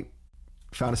what I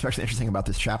found especially interesting about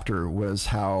this chapter was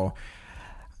how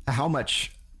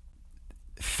much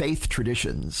faith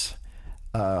traditions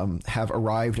have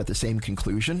arrived at the same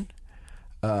conclusion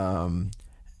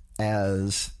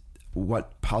as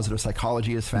what positive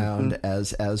psychology has found,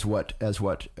 as what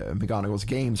McGonagall's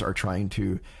games are trying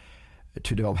to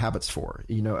develop habits for.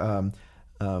 You know,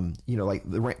 like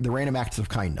the random acts of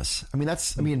kindness. I mean,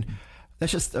 that's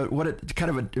just what it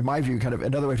kind of, in my view, kind of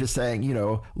another way of just saying, you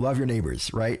know, love your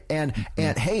neighbors, right? And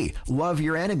hey, love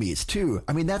your enemies too.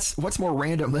 I mean, that's what's more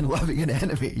random than loving an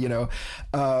enemy, you know?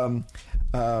 Or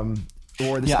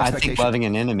this I think loving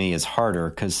an enemy is harder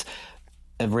because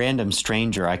a random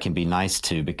stranger I can be nice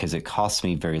to because it costs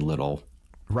me very little.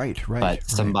 Right. But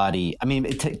somebody, I mean,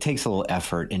 it takes a little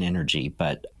effort and energy,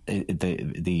 but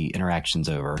the interaction's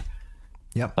over.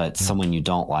 Yep. But someone you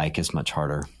don't like is much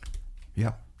harder.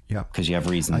 Yep. Because you have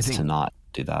reasons to not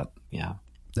do that. Yeah.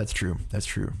 That's true.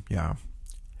 Yeah.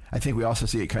 I think we also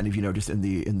see it kind of, you know, just in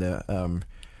the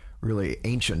really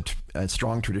ancient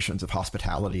strong traditions of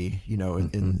hospitality, you know,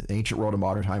 in the ancient world of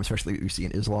modern time, especially we see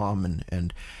in Islam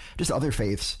and just other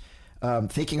faiths,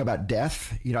 thinking about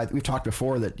death. You know, we've talked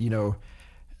before that, you know,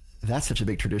 that's such a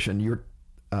big tradition.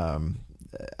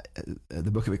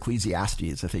 The book of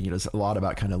Ecclesiastes, I think, you know, is a lot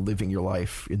about kind of living your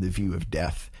life in the view of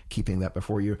death, keeping that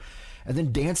before you. And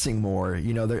then dancing more,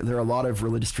 you know, there are a lot of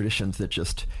religious traditions that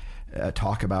just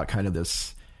talk about kind of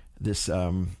this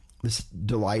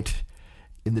delight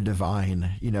in the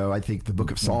divine. You know, I think the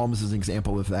Book of Psalms is an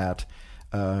example of that.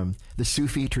 The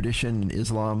Sufi tradition in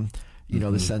Islam, you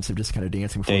know, the sense of just kind of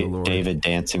dancing before the Lord. David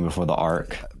dancing before the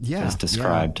ark, as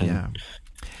described in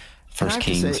First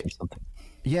Kings or something.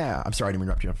 Yeah, I'm sorry, I didn't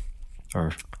interrupt you.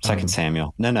 Or Second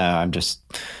Samuel. No, I'm just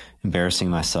embarrassing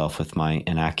myself with my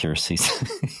inaccuracies.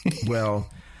 Well,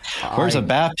 where's a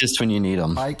Baptist when you need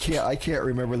them? I can't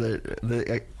remember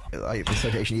the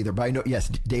citation either, but I know, yes,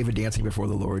 David dancing before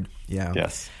the Lord. Yeah.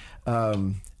 Yes.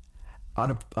 On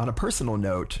a personal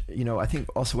note, you know, I think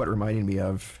also what reminded me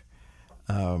of,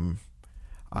 I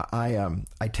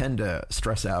tend to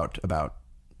stress out about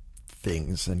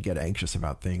things and get anxious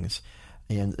about things,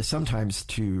 and sometimes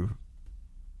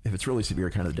if it's really severe,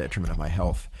 kind of the detriment of my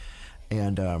health.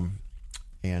 And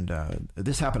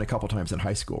this happened a couple times in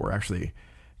high school where I actually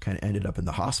kind of ended up in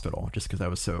the hospital just because I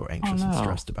was so anxious and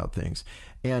stressed about things.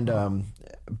 And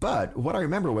but what I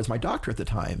remember was my doctor at the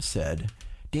time said,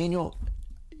 Daniel,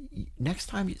 next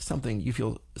time something you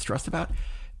feel stressed about,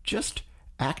 just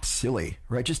act silly,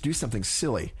 right? Just do something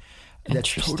silly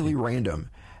that's totally random.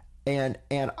 And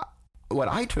what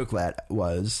I took that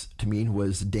to mean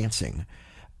was dancing.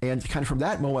 And kind of from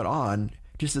that moment on,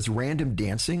 just this random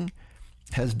dancing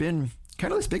has been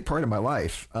kind of this big part of my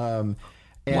life. And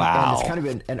it's kind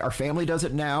of and our family does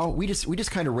it now. We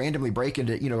just kind of randomly break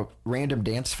into, you know, random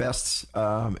dance fests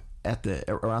at the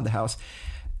around the house,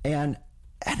 and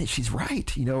she's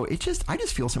right. You know, I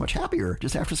just feel so much happier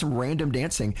just after some random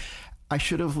dancing. I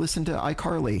should have listened to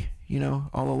iCarly, you know,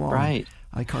 all along. Right.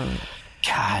 iCarly.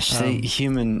 Gosh, the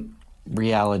human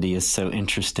reality is so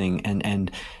interesting,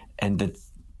 and that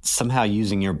somehow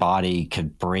using your body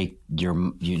could break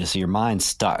so your mind's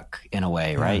stuck in a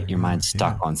way, right? Your mind's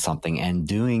stuck on something, and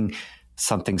doing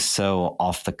something so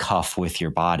off the cuff with your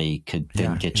body could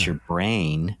then get your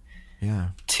brain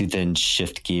to then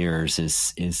shift gears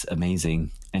is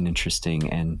amazing and interesting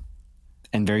and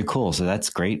very cool. So that's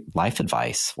great life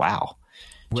advice. Wow.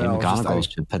 Jane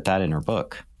McGonigal should put that in her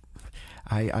book.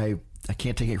 I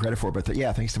can't take any credit for it, but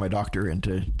thanks to my doctor and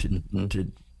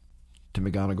to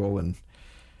McGonigal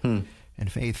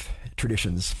and faith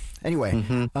traditions. Anyway,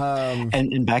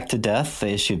 and back to death, the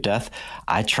issue of death.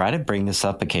 I try to bring this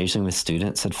up occasionally with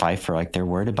students at Pfeiffer, like they're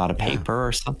worried about a paper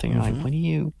or something. Like, when do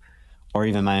you, or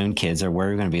even my own kids are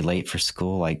worried we're going to be late for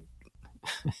school. Like,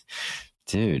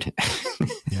 dude,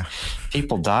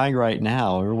 people dying right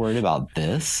now. We're worried about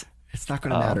this. It's not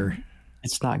going to matter.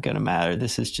 It's not going to matter.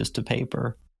 This is just a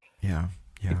paper. Yeah.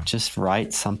 Like, just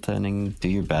write something and do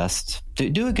your best.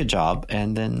 Do a good job,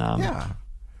 and then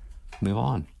move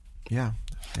on. Yeah.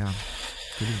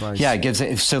 Good advice. Yeah, it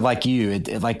gives. So, like you,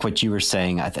 like what you were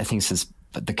saying, I think this is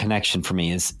the connection for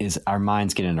me is our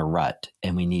minds get in a rut,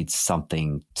 and we need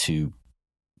something to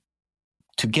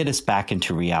get us back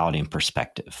into reality and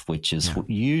perspective, which is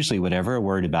usually whatever we're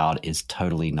worried about is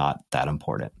totally not that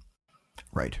important.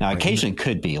 Right. Now, occasionally it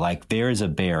could be like there is a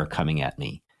bear coming at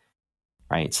me.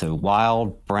 Right. So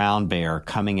wild brown bear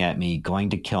coming at me,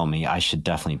 going to kill me. I should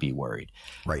definitely be worried.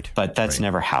 Right. But that's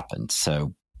never happened.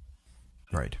 So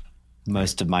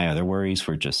most of my other worries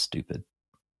were just stupid.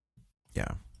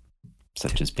 Yeah.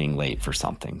 Such as being late for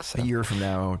something. So a year from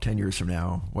now, 10 years from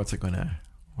now, what's it going to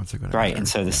right. matter? And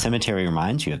so the cemetery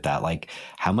reminds you of that. Like,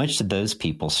 how much did those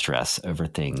people stress over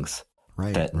things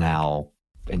that now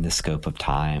in the scope of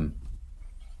time,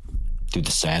 through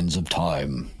the sands of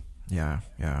time. Yeah.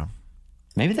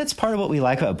 Maybe that's part of what we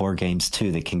like about board games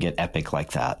too. That can get epic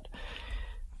like that.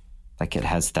 Like it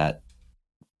has that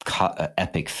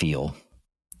epic feel.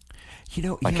 You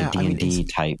know, like a D&D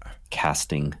type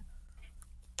casting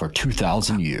for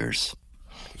 2,000 years.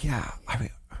 Yeah, I mean,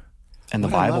 and the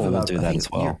Bible will do that as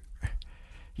well.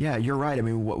 You're right. I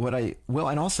mean,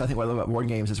 and also I think what I love about board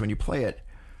games is when you play it,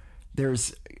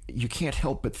 you can't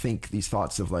help but think these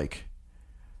thoughts of like,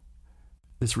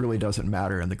 this really doesn't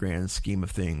matter in the grand scheme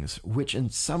of things, which in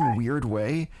some weird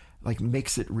way, like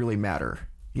makes it really matter.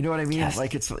 You know what I mean? Yes.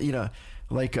 Like it's, you know,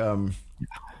 like,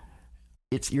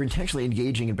 you're intentionally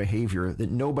engaging in behavior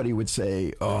that nobody would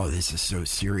say, oh, this is so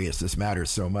serious. This matters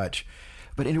so much.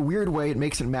 But in a weird way, it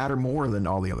makes it matter more than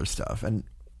all the other stuff. And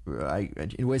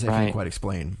in ways I can't quite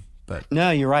explain. But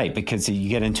no, you're right, because you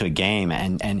get into a game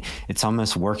and it's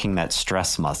almost working that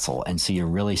stress muscle. And so you're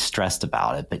really stressed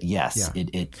about it. But yes,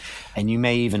 it and you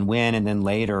may even win and then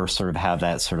later sort of have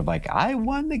that sort of like, I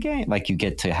won the game. Like you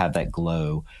get to have that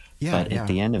glow. But at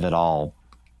the end of it all,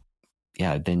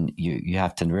 then you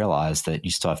have to realize that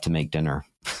you still have to make dinner.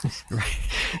 Right.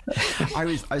 I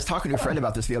was talking to a friend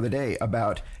about this the other day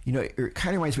about, you know, it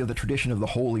kind of reminds me of the tradition of the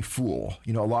Holy Fool.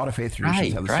 You know, a lot of faith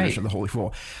traditions have the tradition of the Holy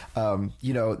Fool.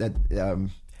 You know, that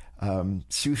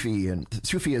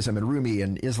Sufism and Rumi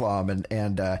and Islam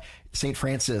and St.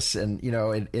 Francis and, you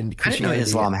know, in Christianity. I didn't know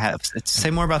Islam has. Say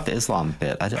more about the Islam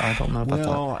bit. I don't know about that.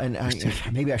 Well, and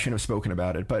maybe I shouldn't have spoken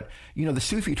about it, but, you know, the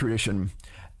Sufi tradition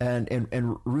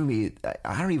and Rumi,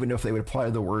 I don't even know if they would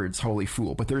apply the words holy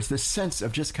fool, but there's this sense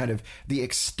of just kind of the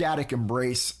ecstatic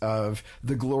embrace of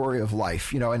the glory of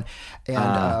life, you know, and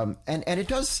it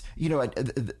does, you know,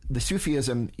 the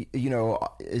Sufism, you know,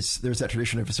 there's that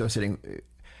tradition of associating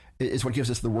is what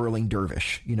gives us the whirling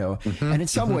dervish, you know, and in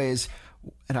some ways,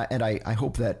 and I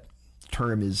hope that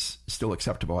term is still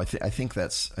acceptable. I think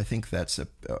that's a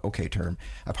okay term.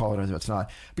 I apologize if it's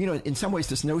not. But, you know, in some ways,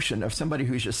 this notion of somebody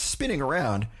who's just spinning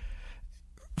around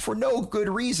for no good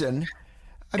reason.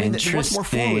 I mean, what's more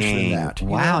foolish than that?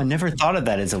 Wow, I never thought of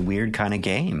that as a weird kind of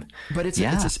game. But it's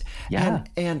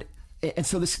and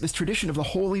so this tradition of the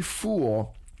holy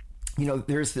fool. You know,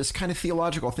 there's this kind of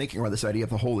theological thinking around this idea of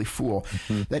the holy fool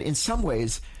that in some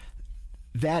ways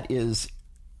that is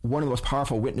one of the most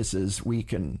powerful witnesses we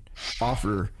can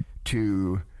offer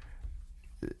to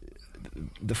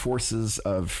the forces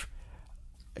of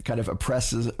kind of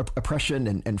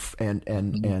oppression and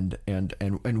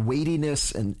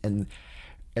weightiness and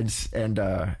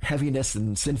heaviness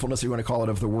and sinfulness, if you want to call it,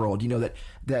 of the world. You know,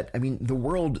 that I mean, the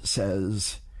world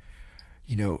says,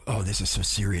 oh, this is so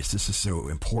serious. This is so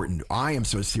important. I am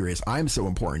so serious. I'm so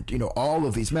important. All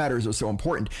of these matters are so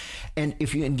important. And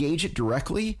if you engage it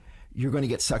directly, you're going to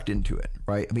get sucked into it,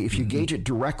 right? I mean, if you engage it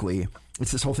directly,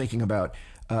 it's this whole thinking about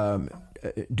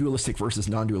dualistic versus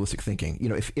non-dualistic thinking.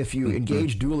 If you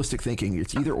engage dualistic thinking,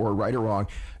 it's either or, right or wrong,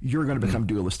 you're going to become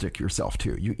dualistic yourself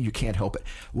too. You can't help it.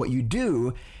 What you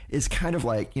do is kind of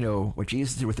like, what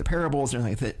Jesus did with the parables and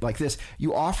like this.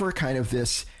 You offer kind of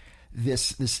this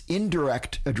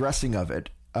indirect addressing of it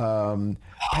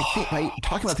by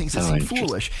talking about things that seem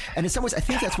foolish. And in some ways, I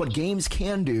think that's what games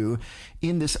can do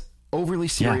in this overly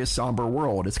serious, somber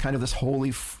world. It's kind of this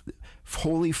wholly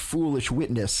foolish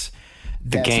witness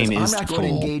that says, I'm not going to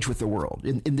engage with the world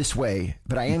in this way,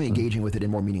 but I am engaging with it in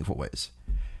more meaningful ways.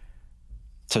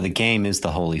 So the game is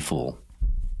the holy fool.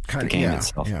 Kind the of, game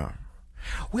itself. Yeah.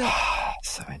 Well,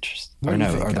 so interesting. What do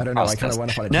you think? I don't know. I kind of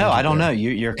went off on a No, I don't know.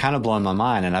 You're kind of blowing my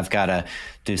mind, and I've got to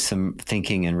do some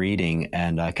thinking and reading,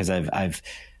 and because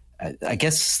I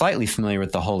guess slightly familiar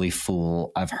with the holy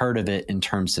fool. I've heard of it in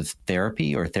terms of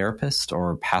therapy or therapist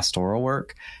or pastoral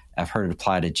work. I've heard it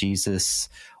applied to Jesus,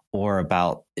 or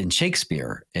about in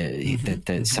Shakespeare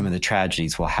that some of the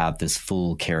tragedies will have this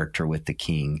fool character with the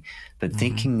king, but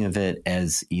thinking of it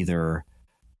as either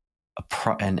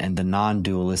and the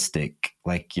non-dualistic,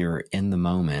 like you're in the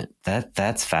moment,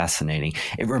 that's fascinating.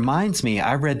 It reminds me,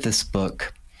 I read this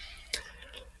book,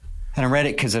 and I read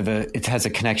it because it has a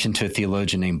connection to a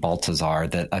theologian named Balthasar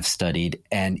that I've studied,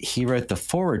 and he wrote the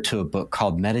foreword to a book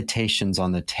called Meditations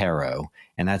on the Tarot,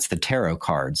 and that's the tarot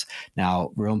cards.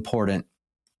 Now, real important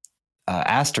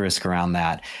asterisk around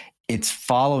that, it's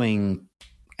following,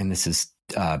 and this is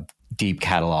deep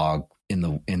catalog in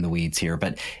the weeds here,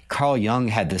 but Carl Jung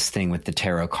had this thing with the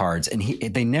tarot cards, and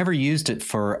they never used it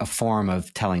for a form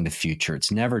of telling the future.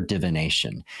 It's never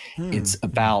divination. It's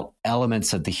about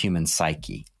elements of the human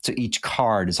psyche. So each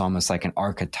card is almost like an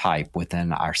archetype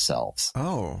within ourselves.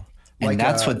 Oh, and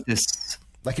that's what this,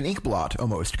 like an ink blot,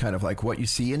 almost kind of like what you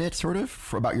see in it, sort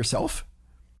of about yourself.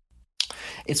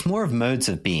 It's more of modes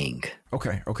of being.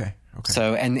 Okay.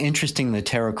 So, and interesting, the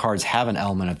tarot cards have an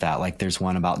element of that. Like there's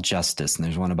one about justice, and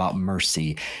there's one about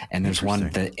mercy, and there's one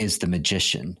that is the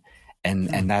magician,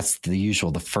 and that's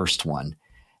the first one.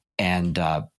 And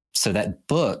so that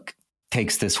book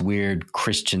takes this weird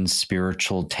Christian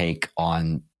spiritual take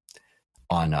on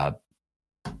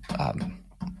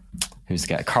who's the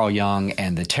guy, Carl Jung,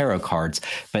 and the tarot cards.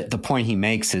 But the point he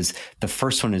makes is the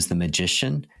first one is the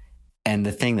magician, and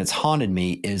the thing that's haunted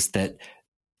me is that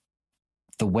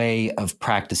the way of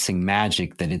practicing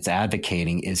magic that it's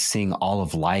advocating is seeing all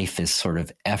of life as sort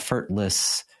of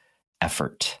effortless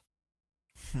effort.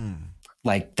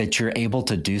 Like that you're able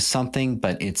to do something,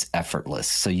 but it's effortless.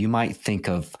 So you might think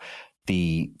of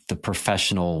the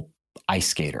professional ice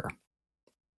skater,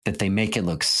 that they make it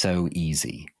look so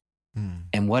easy.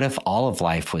 And what if all of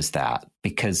life was that?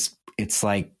 Because it's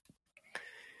like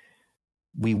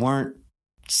we weren't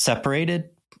separated.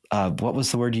 What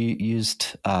was the word you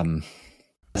used?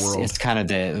 It's kind of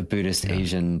the Buddhist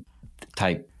Asian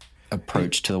type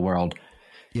approach to the world.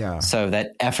 Yeah. So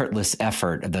that effortless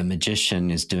effort, the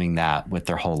magician is doing that with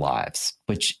their whole lives,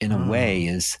 which in a way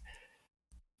is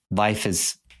life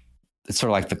is, it's sort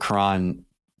of like the Quran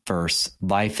verse,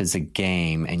 life is a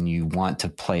game and you want to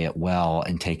play it well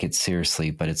and take it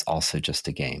seriously, but it's also just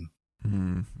a game.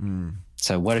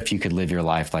 So what if you could live your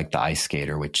life like the ice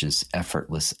skater, which is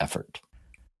effortless effort?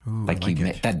 Ooh, like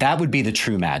that would be the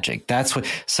true magic. That's what.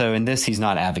 So in this, he's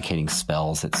not advocating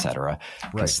spells, etc.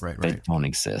 Right. They don't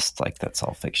exist. Like that's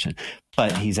all fiction.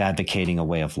 But he's advocating a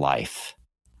way of life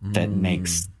that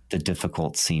makes the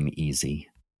difficult seem easy.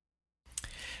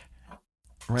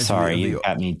 Sorry, you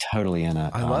got me totally in a...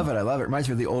 I love it. It reminds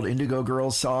me of the old Indigo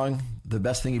Girls song. The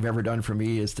best thing you've ever done for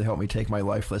me is to help me take my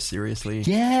life less seriously.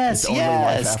 Yes, it's only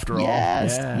life after all.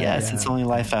 Yes, it's only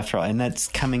life after all. And that's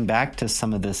coming back to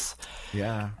some of this.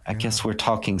 I guess we're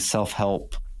talking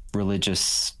self-help,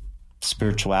 religious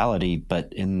spirituality,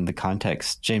 but in the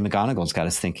context, Jane McGonigal's got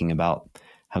us thinking about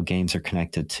how games are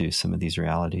connected to some of these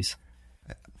realities.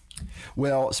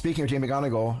 Well, speaking of Jane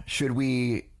McGonigal, should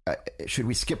we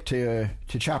skip to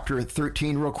chapter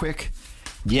 13 real quick?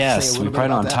 Yes, we probably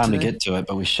don't have time to get to it,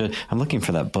 but we should. I'm looking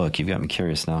for that book. You've got me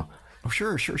curious now. Oh,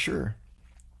 sure. So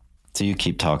you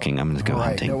keep talking. I'm going to go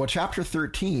hunting. No, well, chapter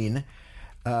 13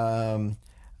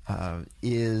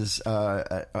 is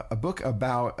a book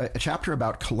about a chapter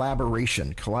about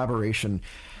collaboration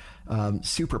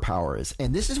superpowers.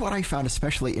 And this is what I found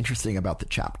especially interesting about the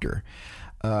chapter.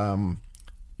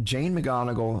 Jane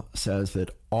McGonigal says that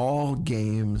all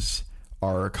games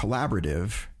are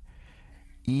collaborative,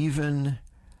 even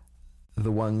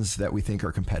the ones that we think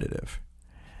are competitive.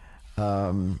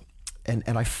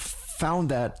 and I found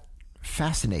that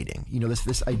fascinating. You know,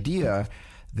 this idea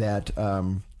that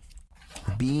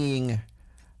being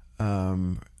a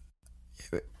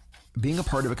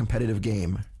part of a competitive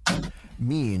game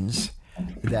means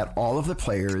that all of the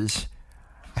players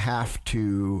have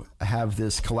to have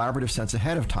this collaborative sense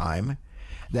ahead of time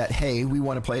that, hey, we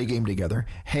want to play a game together.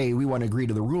 Hey, we want to agree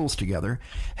to the rules together.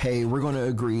 Hey, we're going to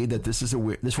agree that this is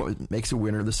what makes a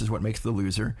winner. This is what makes the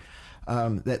loser.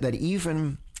 That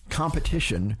even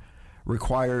competition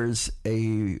requires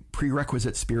a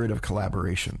prerequisite spirit of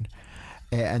collaboration,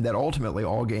 and that ultimately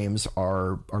all games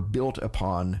are built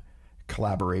upon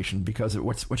collaboration because of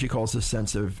what she calls this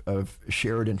sense of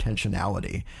shared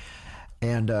intentionality.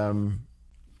 And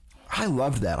I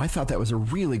loved that. I thought that was a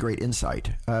really great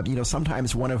insight. You know,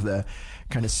 sometimes one of the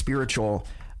kind of spiritual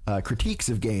critiques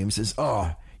of games is,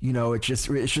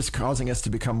 it's just causing us to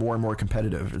become more and more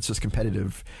competitive. It's just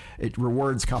competitive. It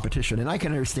rewards competition. And I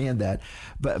can understand that.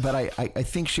 But I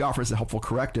think she offers a helpful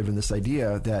corrective in this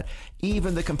idea that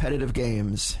even the competitive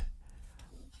games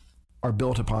are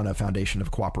built upon a foundation of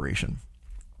cooperation.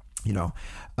 You know,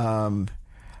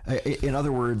 in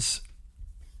other words,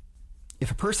 if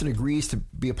a person agrees to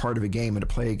be a part of a game and to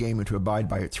play a game and to abide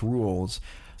by its rules,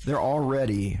 they're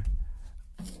already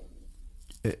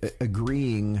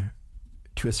agreeing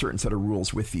to a certain set of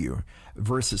rules with you,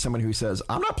 versus someone who says,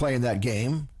 "I'm not playing that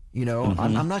game." You know, mm-hmm.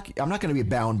 I'm not going to be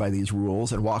bound by these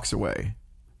rules, and walks away.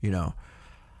 You know,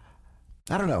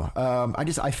 I don't know.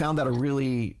 I found that a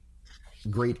really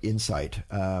great insight,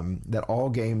 that all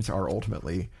games are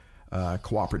ultimately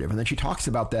cooperative. And then she talks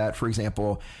about that, for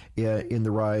example, in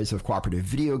the rise of cooperative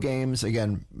video games.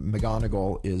 Again,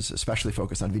 McGonigal is especially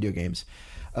focused on video games,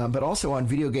 but also on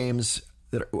video games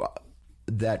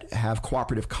that have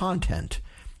cooperative content.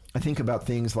 I think about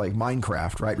things like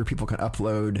Minecraft, right, where people can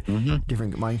upload mm-hmm.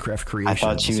 different Minecraft creations. I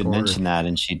thought she would mention that,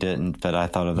 and she didn't, but I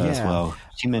thought of that as well.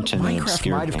 She mentioned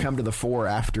Minecraft might have come to the fore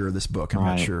after this book. I'm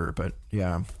not sure, but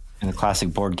yeah. And the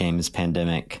classic board game is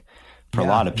Pandemic. For a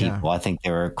lot of people, I think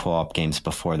there were co-op games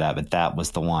before that, but that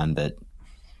was the one that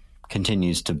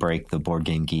continues to break the Board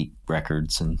Game Geek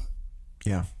records and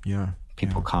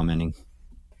people commenting.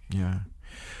 Yeah.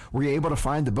 Were you able to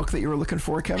find the book that you were looking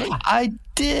for, Kevin? I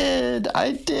did.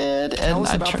 Tell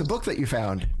us about the book that you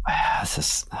found. It's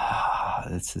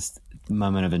just a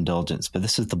moment of indulgence, but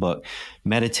this is the book,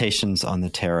 Meditations on the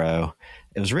Tarot.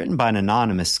 It was written by an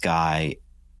anonymous guy,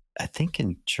 I think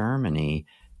in Germany,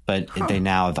 but they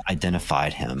now have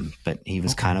identified him. But he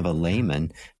was kind of a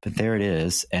layman. But there it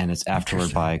is, and it's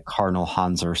afterward by Cardinal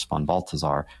Hans Urs von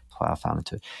Balthasar. That's why I found it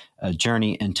too. A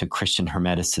Journey into Christian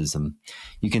Hermeticism.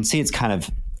 You can see it's kind of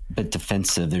a bit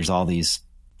defensive. There's all these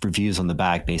reviews on the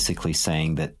back basically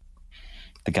saying that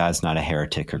the guy's not a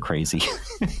heretic or crazy.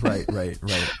 Right.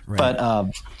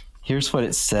 But here's what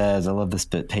it says. I love this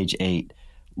bit, page 8.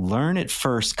 Learn at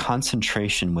first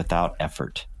concentration without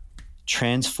effort.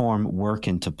 Transform work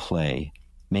into play.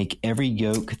 Make every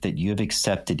yoke that you have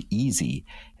accepted easy,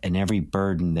 and every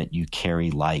burden that you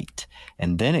carry light.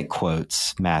 And then it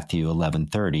quotes Matthew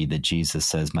 11:30 that Jesus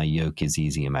says, "My yoke is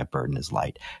easy and my burden is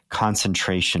light."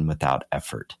 Concentration without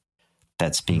effort.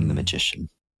 That's being the magician.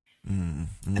 And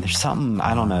there's something,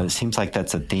 I don't know, it seems like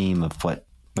that's a theme of what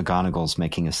McGonigal's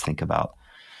making us think about.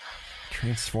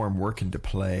 Transform work into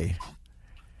play.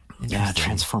 Yeah,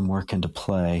 transform work into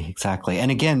play. Exactly. And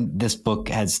again, this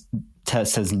book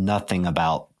says nothing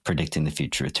about predicting the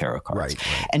future of tarot cards.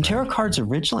 And tarot cards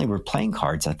originally were playing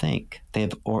cards, I think. They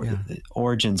have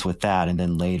origins with that, and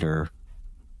then later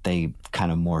they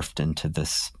kind of morphed into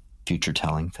this future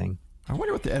telling thing. I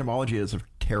wonder what the etymology is of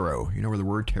tarot. You know where the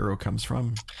word tarot comes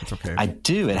from? It's okay. I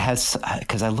do. It has,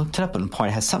 because I looked it up at one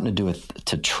point. It has something to do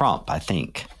to Trump, I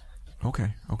think.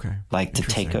 Okay. Like to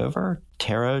take over,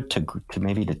 tarot to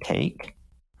maybe to take.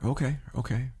 Okay.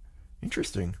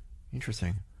 Interesting.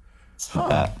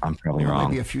 I'm probably wrong.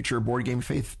 Maybe a future Board Game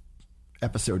Faith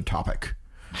episode topic.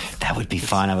 That would be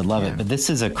fun. I would love it. But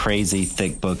this is a crazy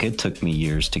thick book. It took me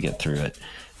years to get through it.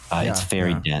 It's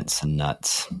very dense and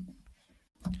nuts.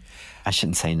 I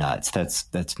shouldn't say nuts.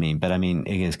 That's mean, but I mean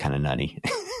it is kind of nutty.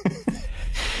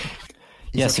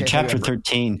 So chapter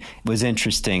 13 was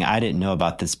interesting. I didn't know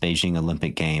about this Beijing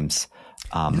Olympic Games.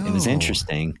 It was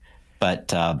interesting,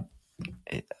 but I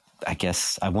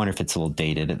guess I wonder if it's a little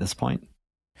dated at this point.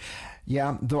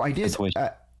 Yeah, though I did. For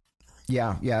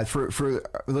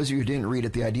those of you who didn't read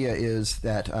it, the idea is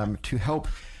that to help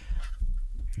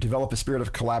develop a spirit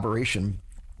of collaboration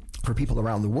for people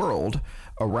around the world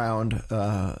around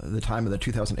the time of the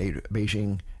 2008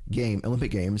 Beijing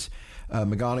Olympic Games,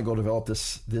 McGonigal developed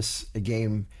this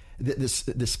game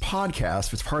this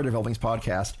podcast was part of Elding's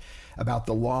podcast about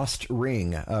the lost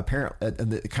ring.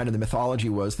 Apparently, kind of the mythology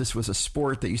was this was a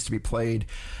sport that used to be played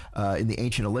in the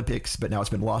ancient Olympics, but now it's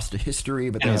been lost to history.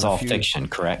 But it was all fiction,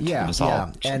 correct? Yeah, it was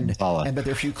all but there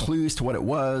are a few clues to what it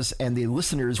was, and the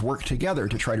listeners worked together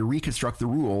to try to reconstruct the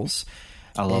rules.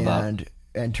 I love that.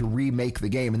 And to remake the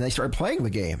game, and they started playing the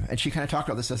game. And she kind of talked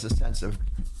about this as a sense of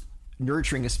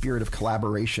nurturing a spirit of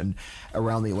collaboration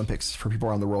around the Olympics for people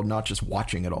around the world, not just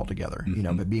watching it all together,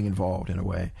 but being involved in a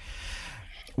way.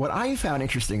 What I found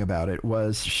interesting about it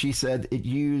was she said it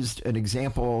used an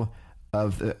example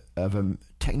of a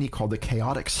technique called the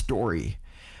chaotic story,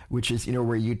 which is,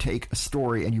 where you take a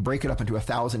story and you break it up into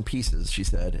 1,000 pieces, she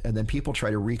said, and then people try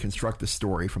to reconstruct the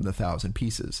story from the 1,000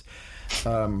 pieces.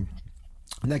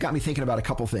 And that got me thinking about a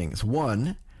couple things.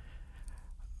 One,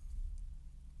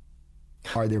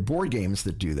 are there board games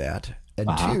that do that? And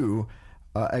two,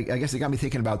 I guess it got me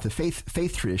thinking about the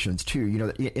faith traditions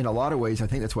too. In a lot of ways, I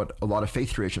think that's what a lot of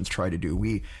faith traditions try to do.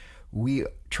 We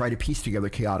try to piece together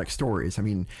chaotic stories. I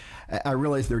mean, I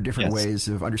realize there are different ways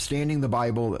of understanding the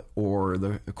Bible or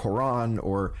the Quran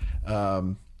or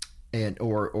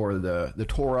the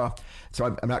Torah. So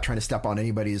I'm not trying to step on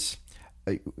anybody's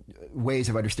ways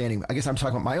of understanding. I guess I'm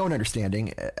talking about my own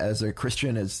understanding as a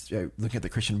Christian, as looking at the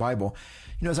Christian Bible.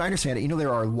 As I understand it,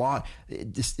 there are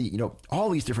all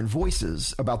these different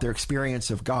voices about their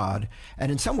experience of God,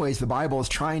 and in some ways, the Bible is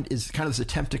kind of this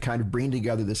attempt to kind of bring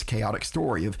together this chaotic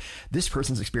story of this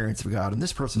person's experience of God and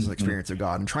this person's experience of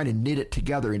God, and trying to knit it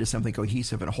together into something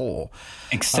cohesive and whole.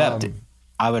 Except,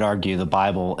 I would argue the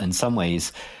Bible, in some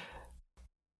ways,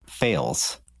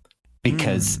 fails.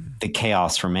 Because the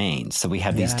chaos remains. So we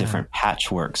have these different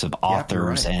patchworks of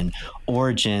authors and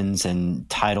origins and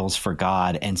titles for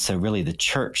God. And so really the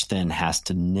church then has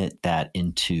to knit that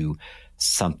into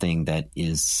something that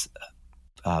is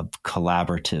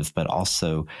collaborative, but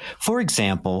also, for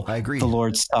example, I agree. The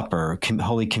Lord's Supper,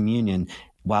 Holy Communion,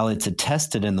 while it's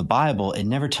attested in the Bible, it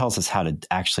never tells us how to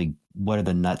actually, what are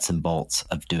the nuts and bolts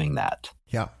of doing that?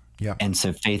 Yeah, yeah. And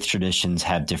so faith traditions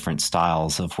have different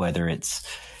styles of whether it's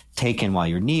taken while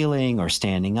you're kneeling or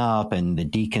standing up and the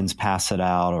deacons pass it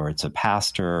out, or it's a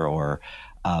pastor, or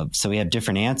so we have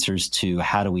different answers to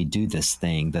how do we do this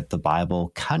thing that the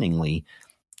Bible cunningly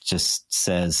just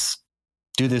says,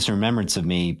 do this in remembrance of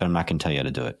me, but I'm not going to tell you how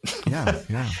to do it.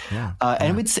 Yeah.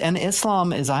 And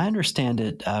Islam, as I understand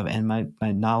it, and my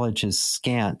knowledge is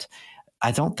scant,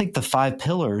 I don't think the 5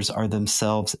 pillars are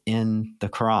themselves in the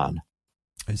Quran.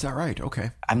 Is that right? Okay.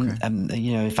 I'm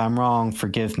if I'm wrong,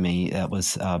 forgive me. That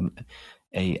was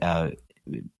a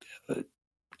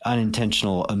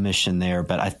unintentional omission there,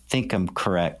 but I think I'm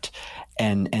correct.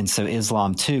 And so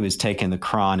Islam too is taking the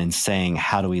Quran and saying,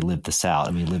 how do we live this out?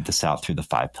 And we live this out through the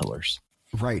 5 pillars.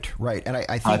 Right. And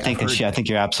I think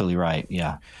you're absolutely right.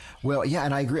 Yeah. Well, yeah,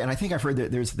 and I agree. And I think I've heard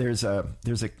that there's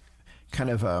a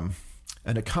kind of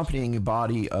an accompanying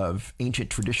body of ancient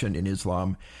tradition in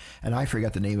Islam, and I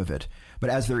forget the name of it. But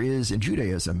as there is in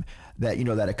Judaism, that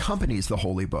that accompanies the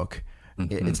Holy Book,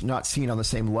 it's not seen on the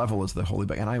same level as the Holy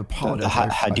Book. And I apologize,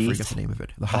 I forget the name of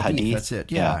it. The Hadith. That's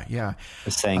it. Yeah.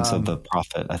 The sayings of the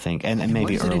Prophet, I think, and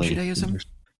maybe what is early it in Judaism.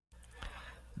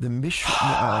 The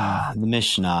Mishnah. The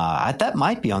Mishnah. That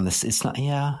might be on this. It's not.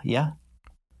 Yeah.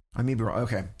 I may be wrong.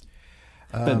 Okay.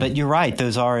 But you're right.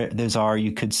 Those are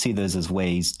you could see those as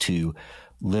ways to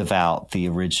live out the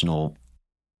original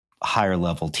higher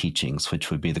level teachings,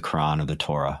 which would be the Quran or the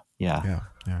Torah. Yeah.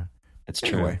 It's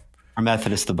true. Anyway. For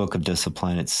Methodists, the Book of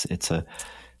Discipline, it's a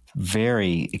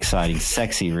very exciting,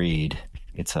 sexy read.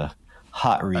 It's a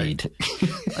hot read.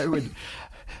 I would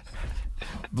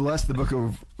bless the Book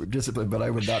of Discipline, but I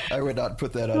would not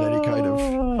put that on any kind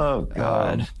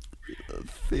of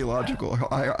theological,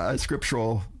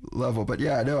 scriptural level. But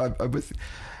yeah, no, I'm with.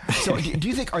 So do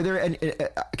you think, are there,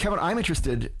 Kevin, I'm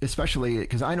interested, especially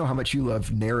because I know how much you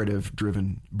love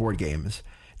narrative-driven board games.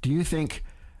 Do you think,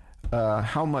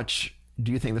 how much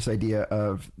do you think this idea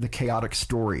of the chaotic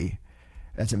story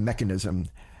as a mechanism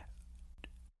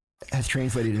has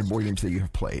translated into board games that you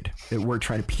have played? That we're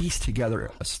trying to piece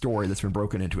together a story that's been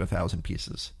broken into 1,000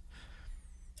 pieces.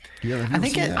 I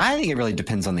think it really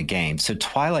depends on the game. So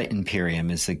Twilight Imperium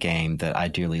is a game that I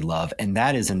dearly love, and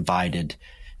that is invited.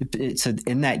 So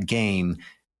in that game,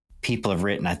 people have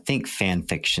written, I think, fan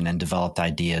fiction and developed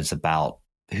ideas about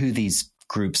who these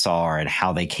groups are and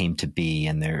how they came to be,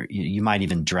 and you might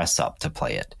even dress up to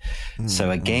play it. Mm-hmm. So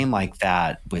a game like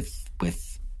that with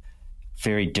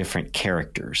very different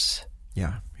characters,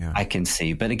 I can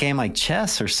see. But a game like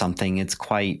chess or something, it's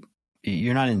quite.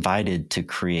 You're not invited to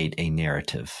create a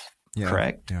narrative,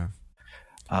 correct? Yeah.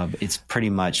 It's pretty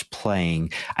much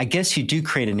playing. I guess you do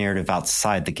create a narrative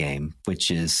outside the game,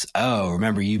 which is, oh,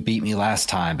 remember you beat me last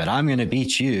time, but I'm going to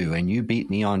beat you, and you beat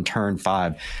me on turn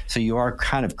 5. So you are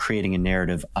kind of creating a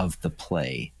narrative of the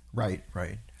play. Right.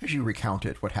 As you recount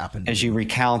it, what happened. As you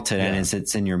recount it, and as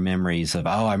it's in your memories of,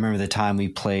 oh, I remember the time we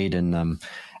played in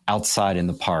outside in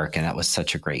the park, and that was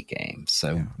such a great game.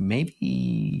 So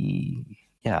maybe,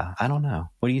 I don't know.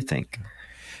 What do you think?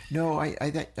 No, I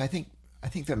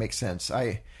think that makes sense.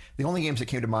 The only games that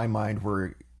came to my mind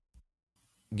were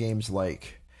games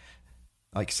like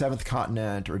Seventh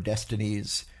Continent or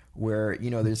Destinies, where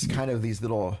there's kind of these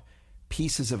little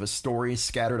pieces of a story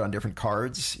scattered on different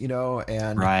cards,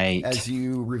 and as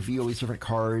you reveal these different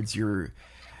cards,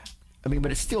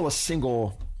 but it's still a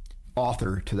single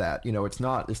author to that. It's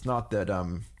not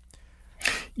that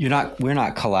we're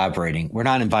not collaborating. We're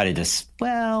not invited to.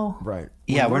 Well, right.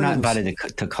 Yeah, we're not invited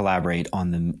to collaborate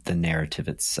on the narrative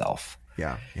itself.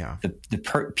 Yeah.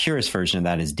 The purest version of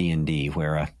that is D&D,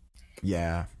 where a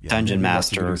dungeon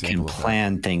master can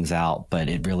plan things out, but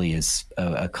it really is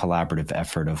a collaborative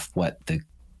effort of what the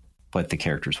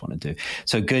characters want to do.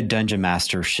 So a good dungeon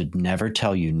master should never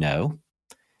tell you no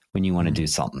when you want to do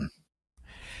something.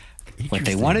 What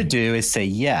they want to do is say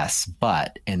yes,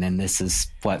 but, and then this is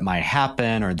what might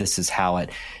happen, or this is how it,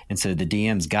 and so the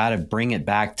DM's got to bring it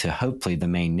back to hopefully the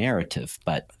main narrative,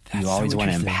 but you always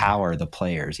want to empower the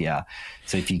players. Yeah.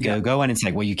 So if you go in and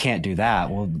say, well, you can't do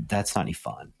that. Well, that's not any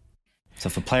fun. So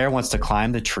if a player wants to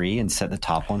climb the tree and set the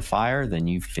top on fire, then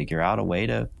you figure out a way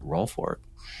to roll for it.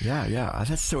 Yeah.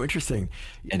 That's so interesting.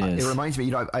 It is. It reminds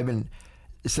me, I've been,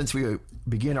 since we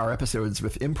begin our episodes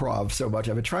with improv so much,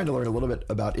 I've been trying to learn a little bit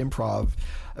about improv,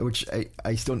 which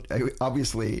I still,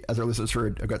 obviously, as our listeners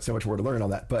heard, I've got so much more to learn on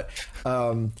that. But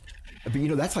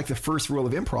that's like the first rule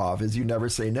of improv is you never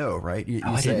say no, right?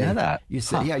 I didn't know that. You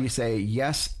say, you say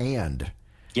yes and.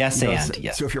 Yes and.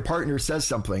 Yes. So if your partner says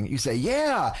something, you say,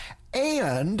 yeah,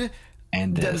 and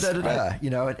this,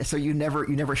 right? So you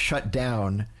never shut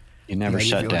down. You never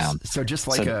shut down. So just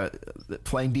like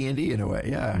playing D&D in a way.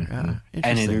 Yeah. Mm-hmm.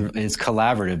 And it is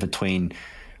collaborative between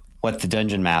what the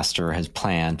dungeon master has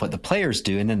planned, what the players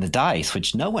do, and then the dice,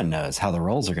 which no one knows how the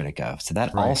rolls are going to go. So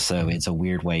that also is a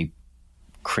weird way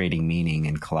creating meaning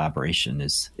and collaboration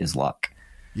is luck.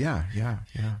 Yeah.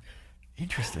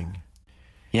 Interesting.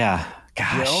 Yeah.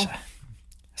 Gosh. Well,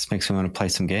 this makes me want to play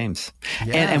some games.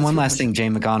 Yeah, and one last thing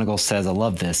Jane McGonigal says, I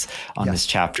love this on this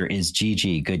chapter, is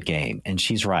GG, good game. And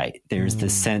she's right. There's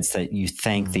this sense that you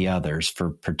thank the others for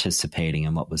participating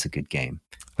in what was a good game,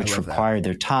 which required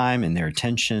their time and their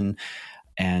attention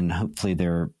and hopefully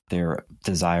their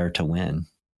desire to win.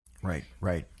 Right.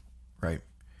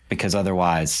 Because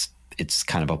otherwise it's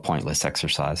kind of a pointless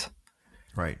exercise.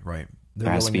 Right.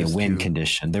 There has to be a win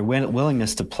condition. Their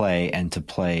willingness to play and to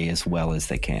play as well as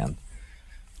they can.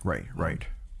 Right.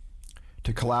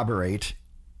 To collaborate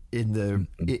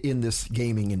in this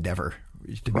gaming endeavor,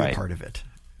 to be a part of it,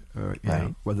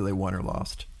 whether they won or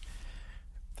lost.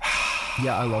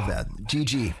 Yeah, I love that.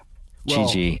 GG. Well,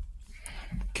 GG.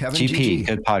 Kevin, GP, GG.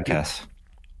 Good podcast.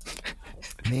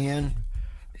 Man,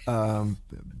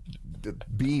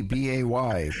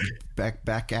 BAY,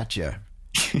 back at you.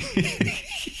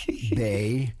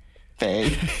 Bay.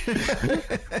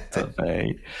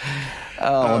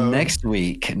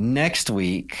 Next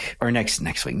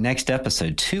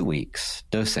episode, 2 weeks.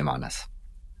 Dos semanas.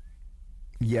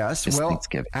 Yes.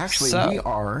 Actually, we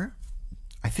are.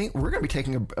 I think we're going to be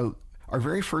taking our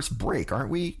very first break, aren't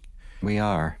we? We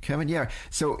are, Kevin. Yeah.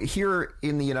 So here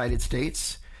in the United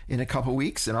States, in a couple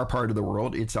weeks, in our part of the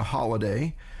world, it's a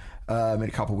holiday. In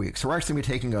a couple weeks, so we're actually going to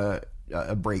be taking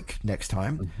a break next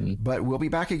time, but we'll be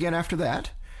back again after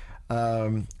that.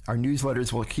 Our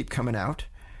newsletters will keep coming out,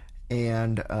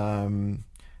 but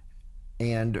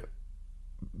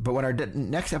when our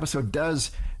next episode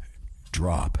does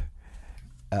drop,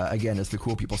 again, as the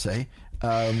cool people say,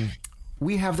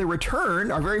 we have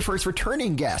our very first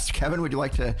returning guest. Kevin, would you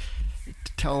like to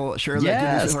share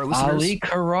that good news with our listeners? Ali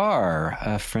Karar,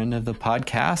 a friend of the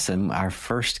podcast and our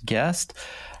first guest.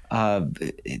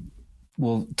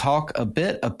 We'll talk a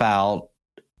bit about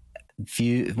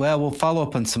we'll follow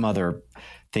up on some other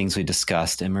things we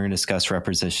discussed, and we're going to discuss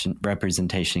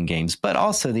representation in games, but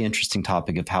also the interesting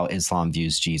topic of how Islam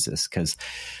views Jesus, because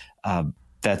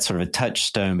that's sort of a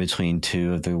touchstone between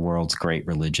two of the world's great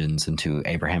religions and two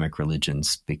Abrahamic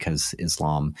religions, because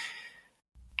Islam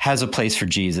has a place for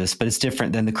Jesus, but it's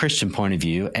different than the Christian point of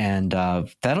view. And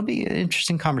that'll be an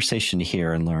interesting conversation to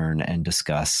hear and learn and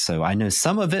discuss. So I know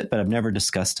some of it, but I've never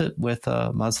discussed it with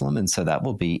a Muslim. And so that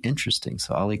will be interesting.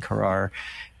 So Ali Karar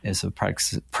is a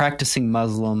practicing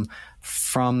Muslim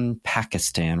from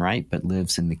Pakistan, right? But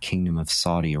lives in the Kingdom of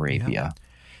Saudi Arabia. Yeah.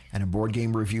 And a board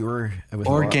game reviewer.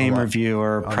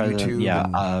 Reviewer,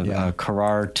 YouTube.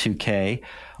 Karar 2K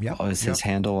is his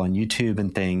handle on YouTube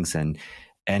and things.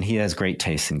 And he has great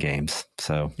taste in games.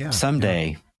 So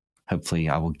someday, hopefully,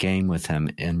 I will game with him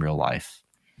in real life.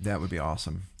 That would be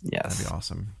awesome. Yes. That'd be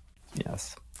awesome.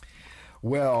 Yes.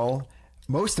 Well,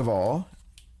 most of all,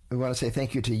 we want to say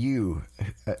thank you to you,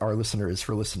 our listeners,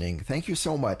 for listening. Thank you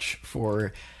so much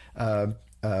for, and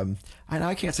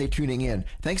I can't say tuning in.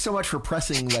 Thanks so much for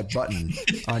pressing that button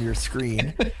on your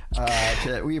screen.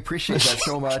 We appreciate that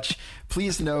so much.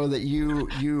 Please know that you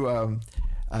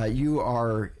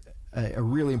are a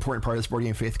really important part of this Board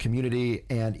Game Faith community,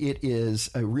 and it is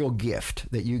a real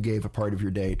gift that you gave a part of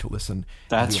your day to listen.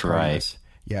 That's right.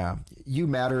 Yeah, you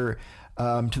matter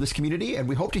to this community, and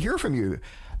we hope to hear from you.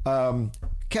 Kevin,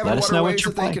 let us know what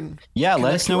you're playing. Yeah,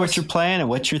 let us know what you're playing and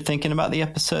what you're thinking about the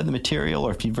episode, the material,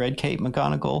 or if you've read Kate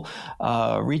McGonigal,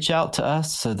 reach out to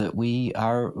us so that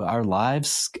our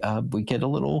lives we get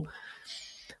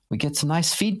some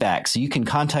nice feedback. So you can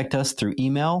contact us through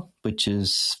email, which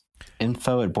is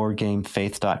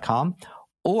info@boardgamefaith.com,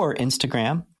 or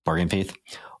Instagram, BoardGameFaith,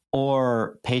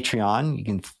 or Patreon. You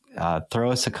can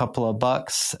throw us a couple of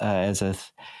bucks as a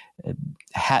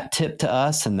hat tip to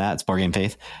us, and that's Board Game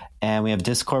Faith. And we have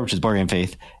Discord, which is Board Game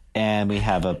Faith, and we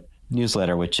have a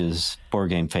newsletter, which is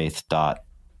BoardGameFaith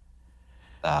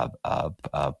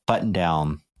button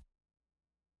down.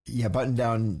 Yeah, button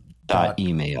down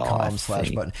email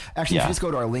 /button. Actually, if you just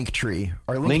go to our link tree,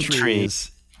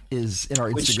 is in our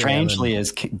Instagram. Which strangely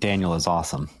is Daniel is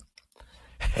awesome.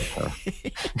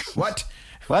 What?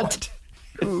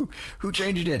 Who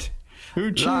changed it?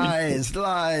 Lies.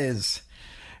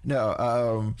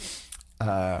 No.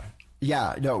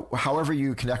 However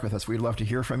you connect with us, we'd love to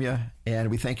hear from you, and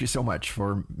we thank you so much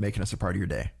for making us a part of your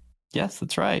day. Yes,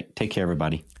 that's right. Take care,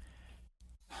 everybody.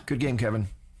 Good game, Kevin.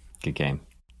 Good game.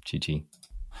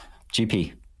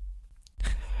 GP.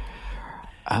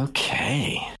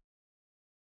 Okay.